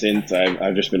before and since,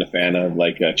 I've just been a fan of,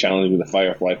 like challenging the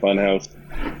Firefly Funhouse.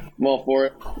 I'm all for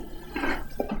it.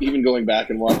 Even going back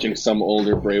and watching some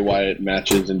older Bray Wyatt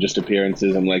matches and just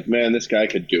appearances, I'm like, man, this guy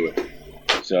could do it.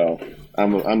 So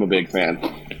I'm a big fan.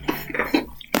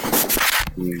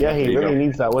 Yeah, he really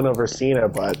needs that win over Cena,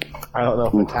 but I don't know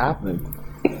if it's happening.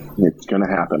 It's gonna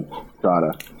happen.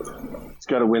 It's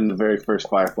gotta win the very first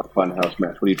Firefly Funhouse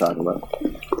match. What are you talking about?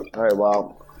 All right,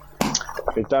 well,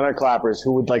 we've done our Clappers.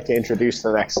 Who would like to introduce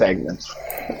the next segment?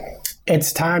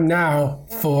 It's time now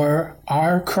for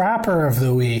our Crapper of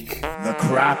the week. The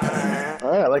Crapper. All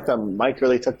right, I like that Mike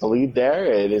really took the lead there.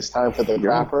 It is time for the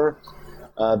Crapper.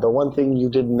 The one thing you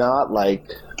did not like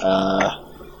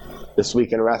this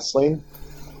week in wrestling,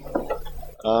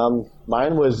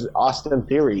 mine was Austin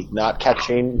Theory not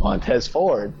catching Montez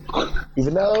Ford.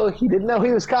 Even though he didn't know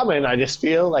he was coming, I just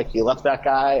feel like he left that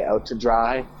guy out to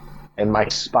dry, and my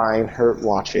spine hurt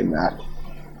watching that.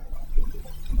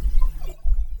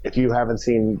 If you haven't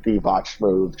seen the botched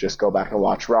move, just go back and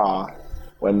watch Raw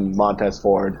when Montez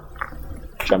Ford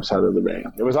jumps out of the ring.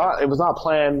 It was not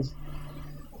planned.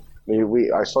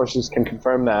 Our sources can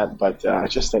confirm that, but I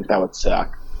just think that would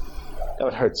suck. That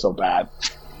would hurt so bad.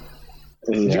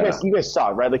 Yeah. You guys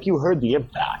saw it, right? Like, you heard the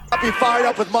impact. be fired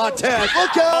up with Montez.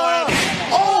 Look out!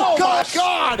 Oh,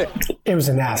 God! It was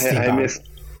a nasty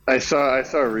I saw a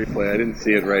replay. I didn't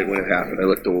see it right when it happened. I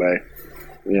looked away.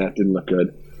 Yeah, it didn't look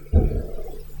good.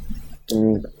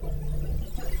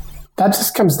 That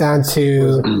just comes down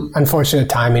to unfortunate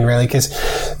timing, really, because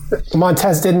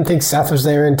Montez didn't think Seth was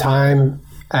there in time,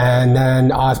 and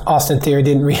then Austin Theory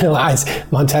didn't realize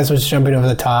Montez was jumping over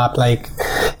the top. Like,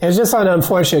 it was just an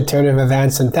unfortunate turn of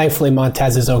events, and thankfully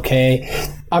Montez is okay.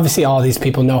 Obviously, all these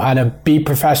people know how to be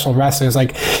professional wrestlers.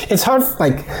 Like, it's hard.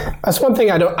 Like, that's one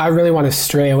thing I really want to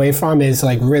stray away from is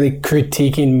like really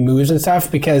critiquing moves and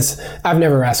stuff, because I've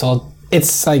never wrestled.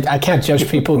 It's like I can't judge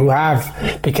people who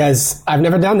have, because I've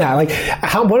never done that. Like,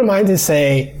 what am I to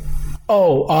say?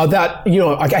 That,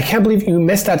 I can't believe you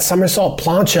missed that somersault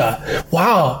plancha.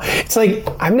 Wow. It's like,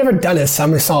 I've never done a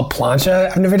somersault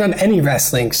plancha. I've never done any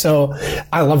wrestling. So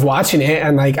I love watching it,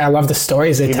 and like, I love the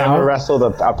stories they tell. You never wrestled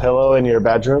a pillow in your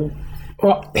bedroom?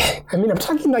 Well, I mean, I'm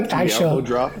talking like actual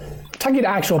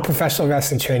professional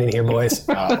wrestling training here, boys.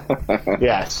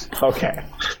 Yes. Okay.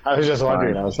 I was just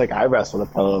wondering. I was like, I wrestled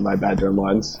a pillow in my bedroom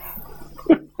once.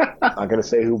 I'm not going to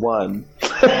say who won.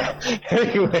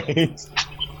 Anyways.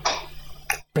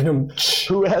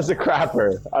 Who has a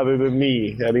crapper other than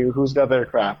me? I mean, who's got their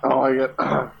crap? Oh, I got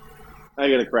a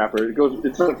crapper.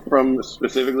 It's not from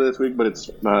specifically this week, but it's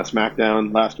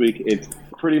SmackDown last week. It's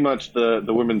pretty much the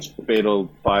women's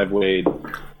fatal 5-way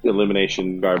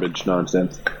elimination garbage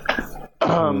nonsense.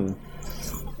 I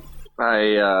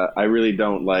really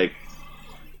don't like,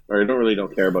 or I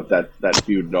don't care about that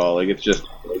feud at all. Like, it's just,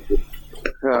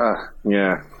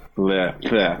 yeah.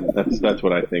 That's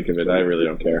what I think of it. I really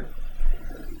don't care.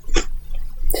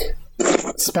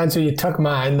 Spencer, you took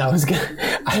mine. That was good.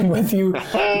 I'm with you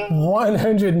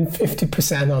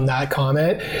 150% on that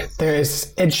comment.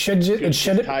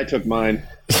 I took mine.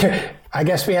 I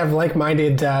guess we have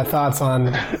like-minded thoughts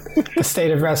on the state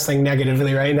of wrestling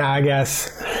negatively right now, I guess.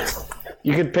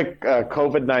 You could pick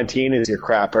COVID-19 as your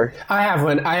crapper. I have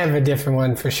one. I have a different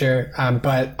one for sure.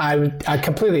 But I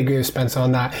completely agree with Spencer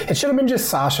on that. It should have been just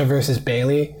Sasha versus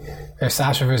Bayley. Or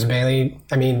Sasha versus Bayley.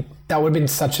 I mean, that would have been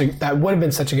such a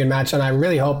good match, and I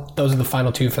really hope those are the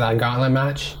final two for that gauntlet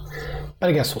match. But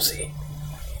I guess we'll see.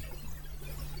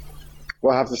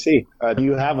 We'll have to see. Do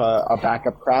you have a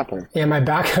backup crapper? Yeah, my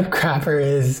backup crapper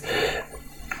is...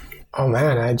 Oh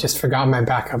man, I just forgot my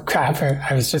backup crapper.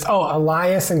 I was just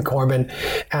Elias and Corbin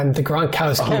and the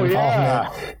Gronkowski involvement.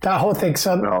 Yeah. That whole thing.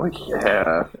 So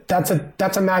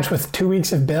that's a match with 2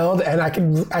 weeks of build, and I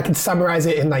can summarize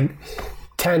it in like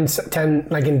 10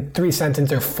 like in 3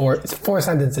 sentences or 4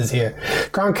 sentences here.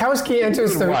 Gronkowski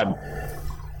enters the one.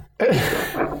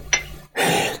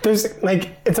 There's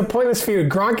like, it's a pointless feud.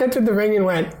 Gronk entered the ring and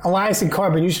went, Elias and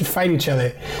Corbin, you should fight each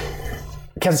other,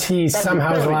 because he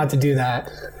somehow is allowed to do that.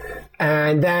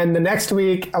 And then the next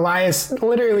week, Elias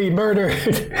literally murdered...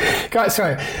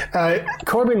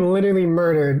 Corbin literally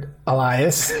murdered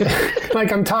Elias.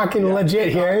 Like, I'm talking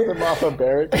legit here. Knocked him off a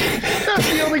barrel.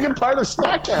 That's the only good part of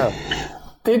SmackDown.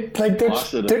 They're trying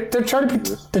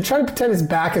to pretend his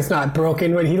back is not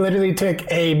broken when he literally took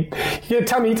you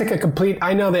tell me he took a complete...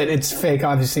 I know that it's fake,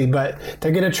 obviously, but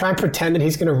they're going to try and pretend that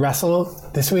he's going to wrestle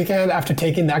this weekend after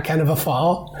taking that kind of a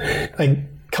fall. Like,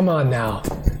 come on now.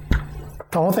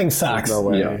 The whole thing sucks. No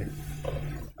way.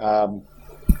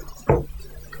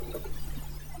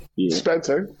 Yeah.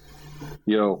 Spencer.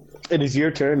 Yo. It is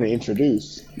your turn to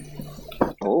introduce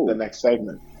the next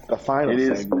segment. The final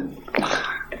segment.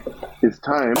 It's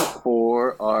time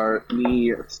for our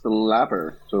knee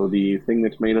slapper. So the thing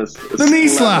that's made us... The knee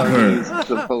slapper!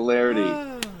 The polarity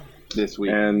this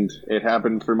week. And it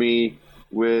happened for me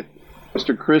with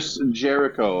Mr. Chris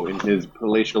Jericho in his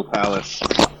palatial palace,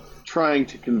 trying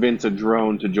to convince a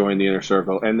drone to join the Inner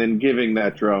Circle, and then giving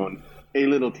that drone a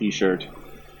little t-shirt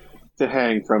to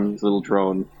hang from his little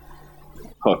drone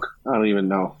hook. I don't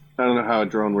know how a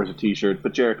drone wears a t-shirt,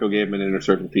 but Jericho gave him an Inner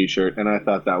Circle t-shirt, and I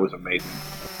thought that was amazing.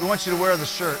 We want you to wear the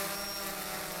shirt.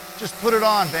 Just put it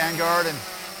on, Vanguard, and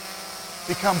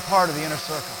become part of the Inner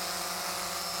Circle.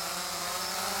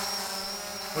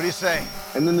 What do you say?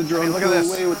 And then the drone flew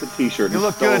away with the t-shirt. You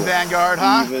look good, Vanguard,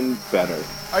 huh? Even better.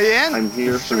 Are you in? I'm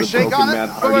here for the broken Matt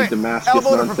Hardy Damascus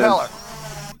elbow nonsense. To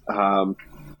propeller.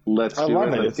 Let's do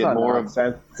it. Let's get more of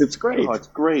that. It's great. Oh, it's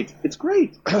great. It's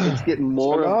great. Let's get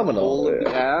more of the whole of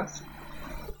the ass.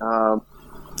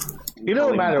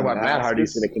 No matter what, Matt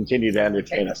Hardy's going to continue to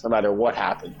entertain us, no matter what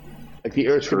happened. Like, the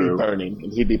earth could be burning,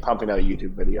 and he'd be pumping out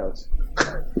YouTube videos.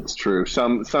 It's true.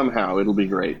 Somehow it'll be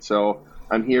great. So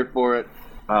I'm here for it.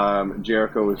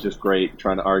 Jericho was just great,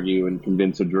 trying to argue and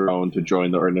convince a drone to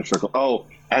join the Inner Circle. Oh,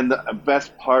 and the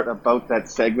best part about that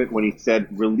segment when he said,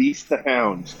 "Release the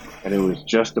hounds," and it was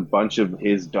just a bunch of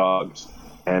his dogs,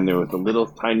 and there was a little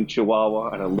tiny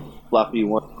Chihuahua and a little fluffy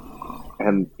one,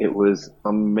 and it was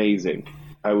amazing.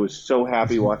 I was so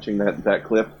happy watching that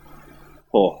clip.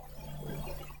 Oh,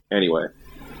 anyway,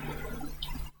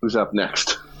 who's up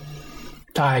next?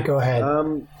 Ty, go ahead.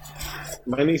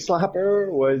 My knee slapper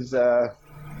was,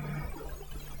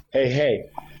 hey,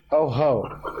 ho ho,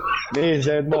 Miz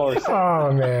and Morrison.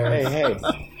 Oh man. Hey,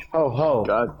 ho ho.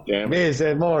 God damn it. Miz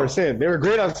and Morrison. They were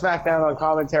great on SmackDown on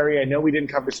commentary. I know we didn't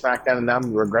cover SmackDown, and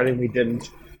I'm regretting we didn't.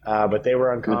 But they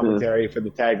were on commentary for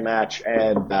the tag match,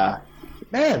 and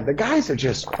man, the guys are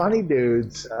just funny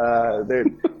dudes.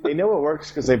 They know it works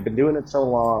because they've been doing it so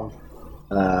long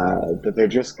that they're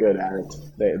just good at it.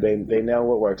 They know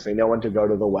what works. They know when to go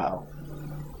to the well.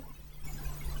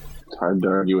 It's hard to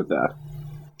argue with that.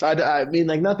 I mean,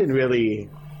 like, nothing really.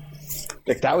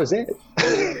 Like, that was it.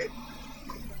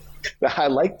 I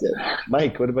liked it.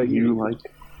 Mike, what about you? Like?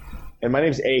 And my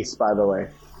name's Ace, by the way.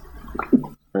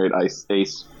 Right,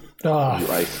 Ace. Oh.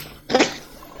 You Ice.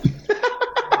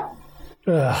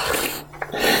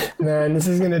 Man, this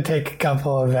is going to take a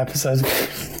couple of episodes.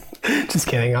 Just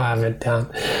kidding, I'll have it down.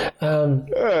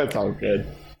 It's all good.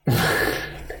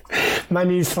 My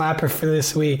knee slapper for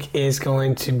this week is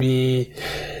going to be...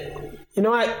 You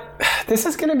know what? This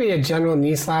is going to be a general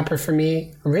knee slapper for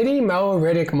me.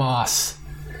 Riddick Moss.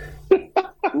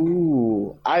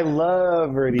 Ooh, I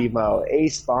love Riddick Moss.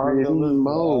 Ace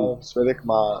loves Riddick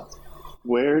Moss.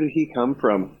 Where did he come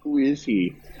from? Who is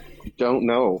he? Don't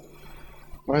know.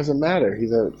 Why does it matter?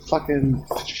 He's a fucking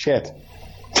shit.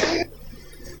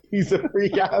 He's a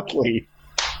freak athlete.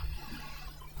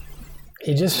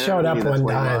 He just showed up one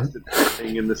time.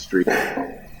 In the street.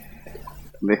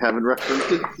 They haven't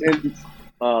referenced it since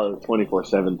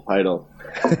 24/7 title.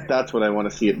 That's what I want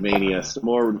to see at Mania. Some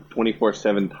more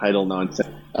 24/7 title nonsense.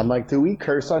 I'm like, do we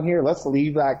curse on here? Let's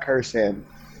leave that curse in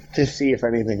to see if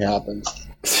anything happens.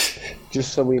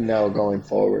 Just so we know going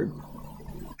forward.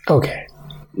 Okay.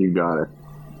 You got it.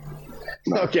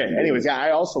 Okay, anyways, yeah,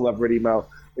 I also love Riddick Moss.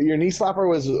 Your knee slapper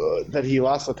was that he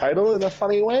lost the title in a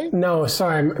funny way? No,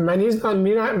 sorry. My knee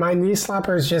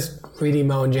slapper is just Riddick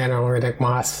Moss in general, Riddick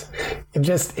Moss. It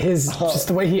just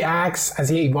the way he acts as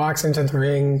he walks into the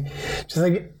ring, just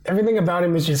like everything about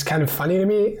him is just kind of funny to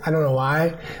me. I don't know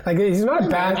why. Like, he's not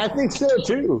bad. I think so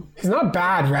too. He's not a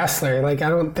bad wrestler. Like, I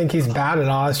don't think he's bad at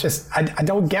all. It's just I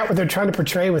don't get what they're trying to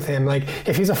portray with him. Like,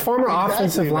 if he's a former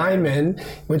offensive lineman,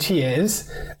 which he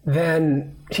is,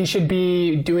 then he should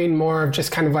be doing more of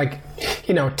just kind of like,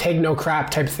 you know, take no crap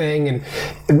type thing. And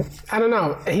I don't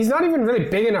know. He's not even really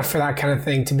big enough for that kind of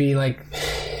thing to be like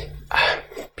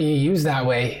being used that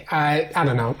way. I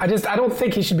don't know. I don't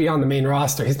think he should be on the main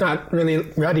roster. He's not really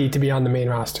ready to be on the main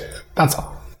roster. That's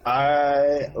all.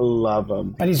 I love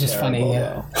him. But he's just funny.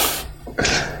 Yeah.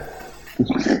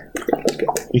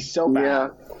 He's so bad. Yeah.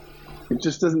 It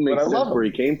just doesn't make sense where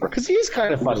he came from. Because he's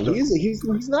kind of funny.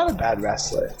 He's not a bad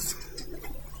wrestler.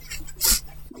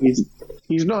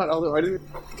 He's not, although I didn't,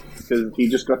 because he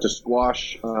just got to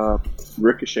squash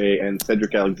Ricochet and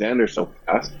Cedric Alexander so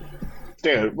fast.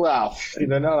 Dude, well,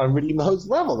 they're not on Riddick Moss'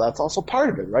 level. That's also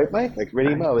part of it, right, Mike? Like,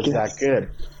 Riddick Moss is that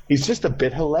good. He's just a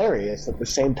bit hilarious at the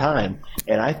same time.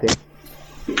 And I think...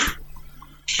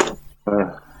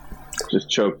 Just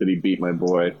choked that he beat my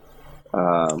boy.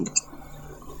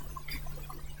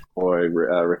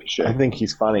 Ricochet. I think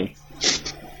he's funny.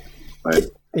 Right.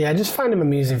 Yeah, I just find him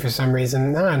amusing for some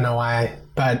reason. I don't know why,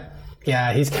 but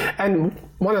yeah, and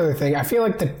one other thing, I feel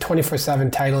like the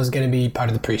 24/7 title is going to be part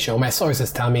of the pre-show. My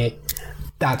sources tell me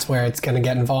that's where it's going to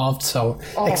get involved, so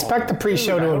expect the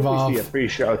pre-show to involve. We see a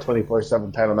pre-show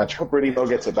 24/7 title match. Hope Riddick Moss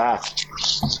gets it back.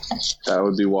 That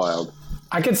would be wild.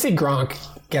 I could see Gronk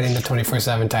getting the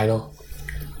 24/7 title.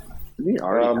 Did he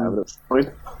already have it at this point?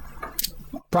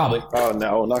 Probably. Oh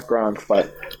no, not Gronk,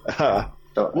 but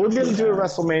we're going to do a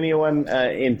WrestleMania one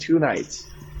in 2 nights.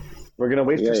 We're going to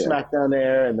wait for SmackDown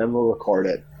air, and then we'll record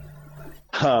it.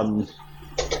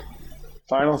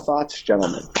 Final thoughts,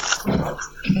 gentlemen?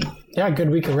 Yeah, good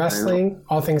week of wrestling,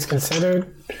 all things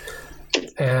considered.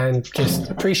 And just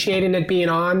appreciating it being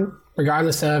on,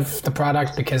 regardless of the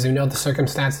product, because we know the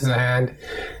circumstances at hand.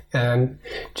 And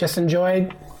just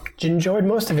enjoyed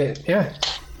most of it, yeah.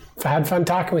 I had fun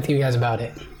talking with you guys about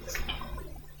it.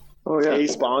 Oh, yeah.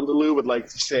 Ace Bondaloo would like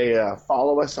to say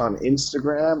follow us on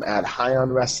Instagram at High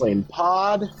on Wrestling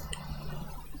Pod,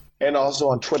 and also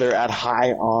on Twitter at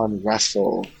High on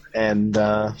Wrestle. And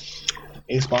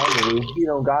Ace Bonder, he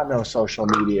don't got no social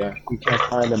media. You can't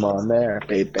find him on there,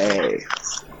 baby.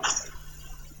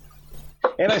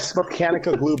 And I smoked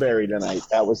Kanika Blueberry tonight.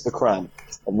 That was the crun.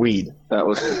 Weed. That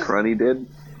was the crun he did?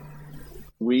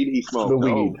 Weed he smoked. The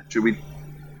weed. Oh,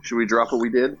 should we drop what we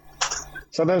did?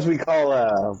 Sometimes we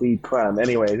call weed crun.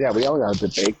 Anyways, yeah, we all got to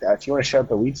debate that. If you want to shout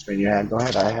the weed strain you had, go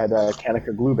ahead. I had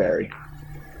Kanika Blueberry.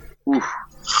 Oof.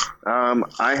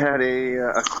 I had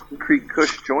a Creek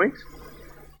Kush joint.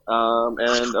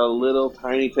 And a little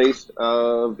tiny taste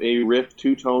of a Riff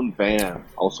two-tone Van,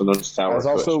 also known as Sour Kush.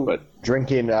 I was also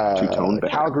drinking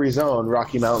Calgary's own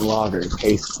Rocky Mountain Lager.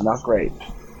 Tastes not great.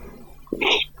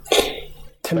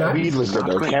 Tonight, weed was good,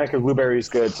 though. Kanika Blueberry is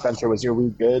good. Spencer, was your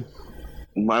weed good?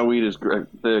 My weed is great.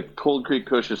 The Cold Creek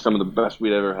Kush is some of the best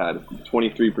weed I've ever had.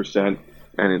 23%,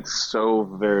 and it's so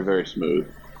very, very smooth.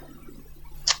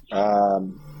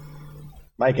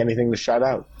 Mike, anything to shout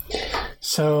out?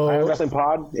 So High on Wrestling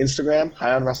Pod, Instagram,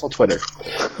 High on Wrestle Twitter.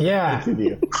 Yeah.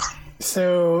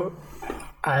 So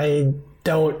I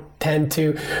don't tend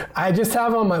to. I just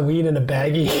have all my weed in a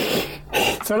baggie.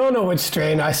 So I don't know which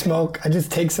strain I smoke. I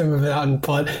just take some of it out and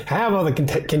pull it. I have all the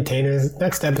containers.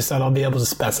 Next episode I'll be able to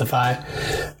specify.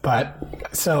 But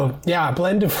so yeah, a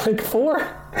blend of like 4,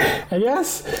 I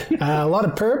guess. A lot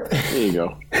of perp. There you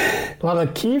go. A lot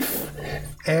of keef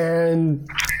and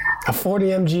a 40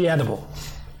 mg edible.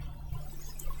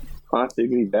 Hot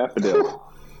diggity daffodil.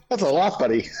 That's a lot,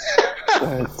 buddy.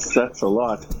 That's a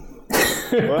lot.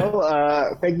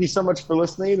 Well, thank you so much for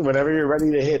listening. Whenever you're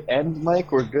ready to hit end,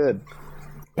 Mike, we're good.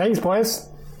 Thanks, boys.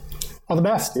 All the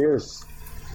best. Cheers.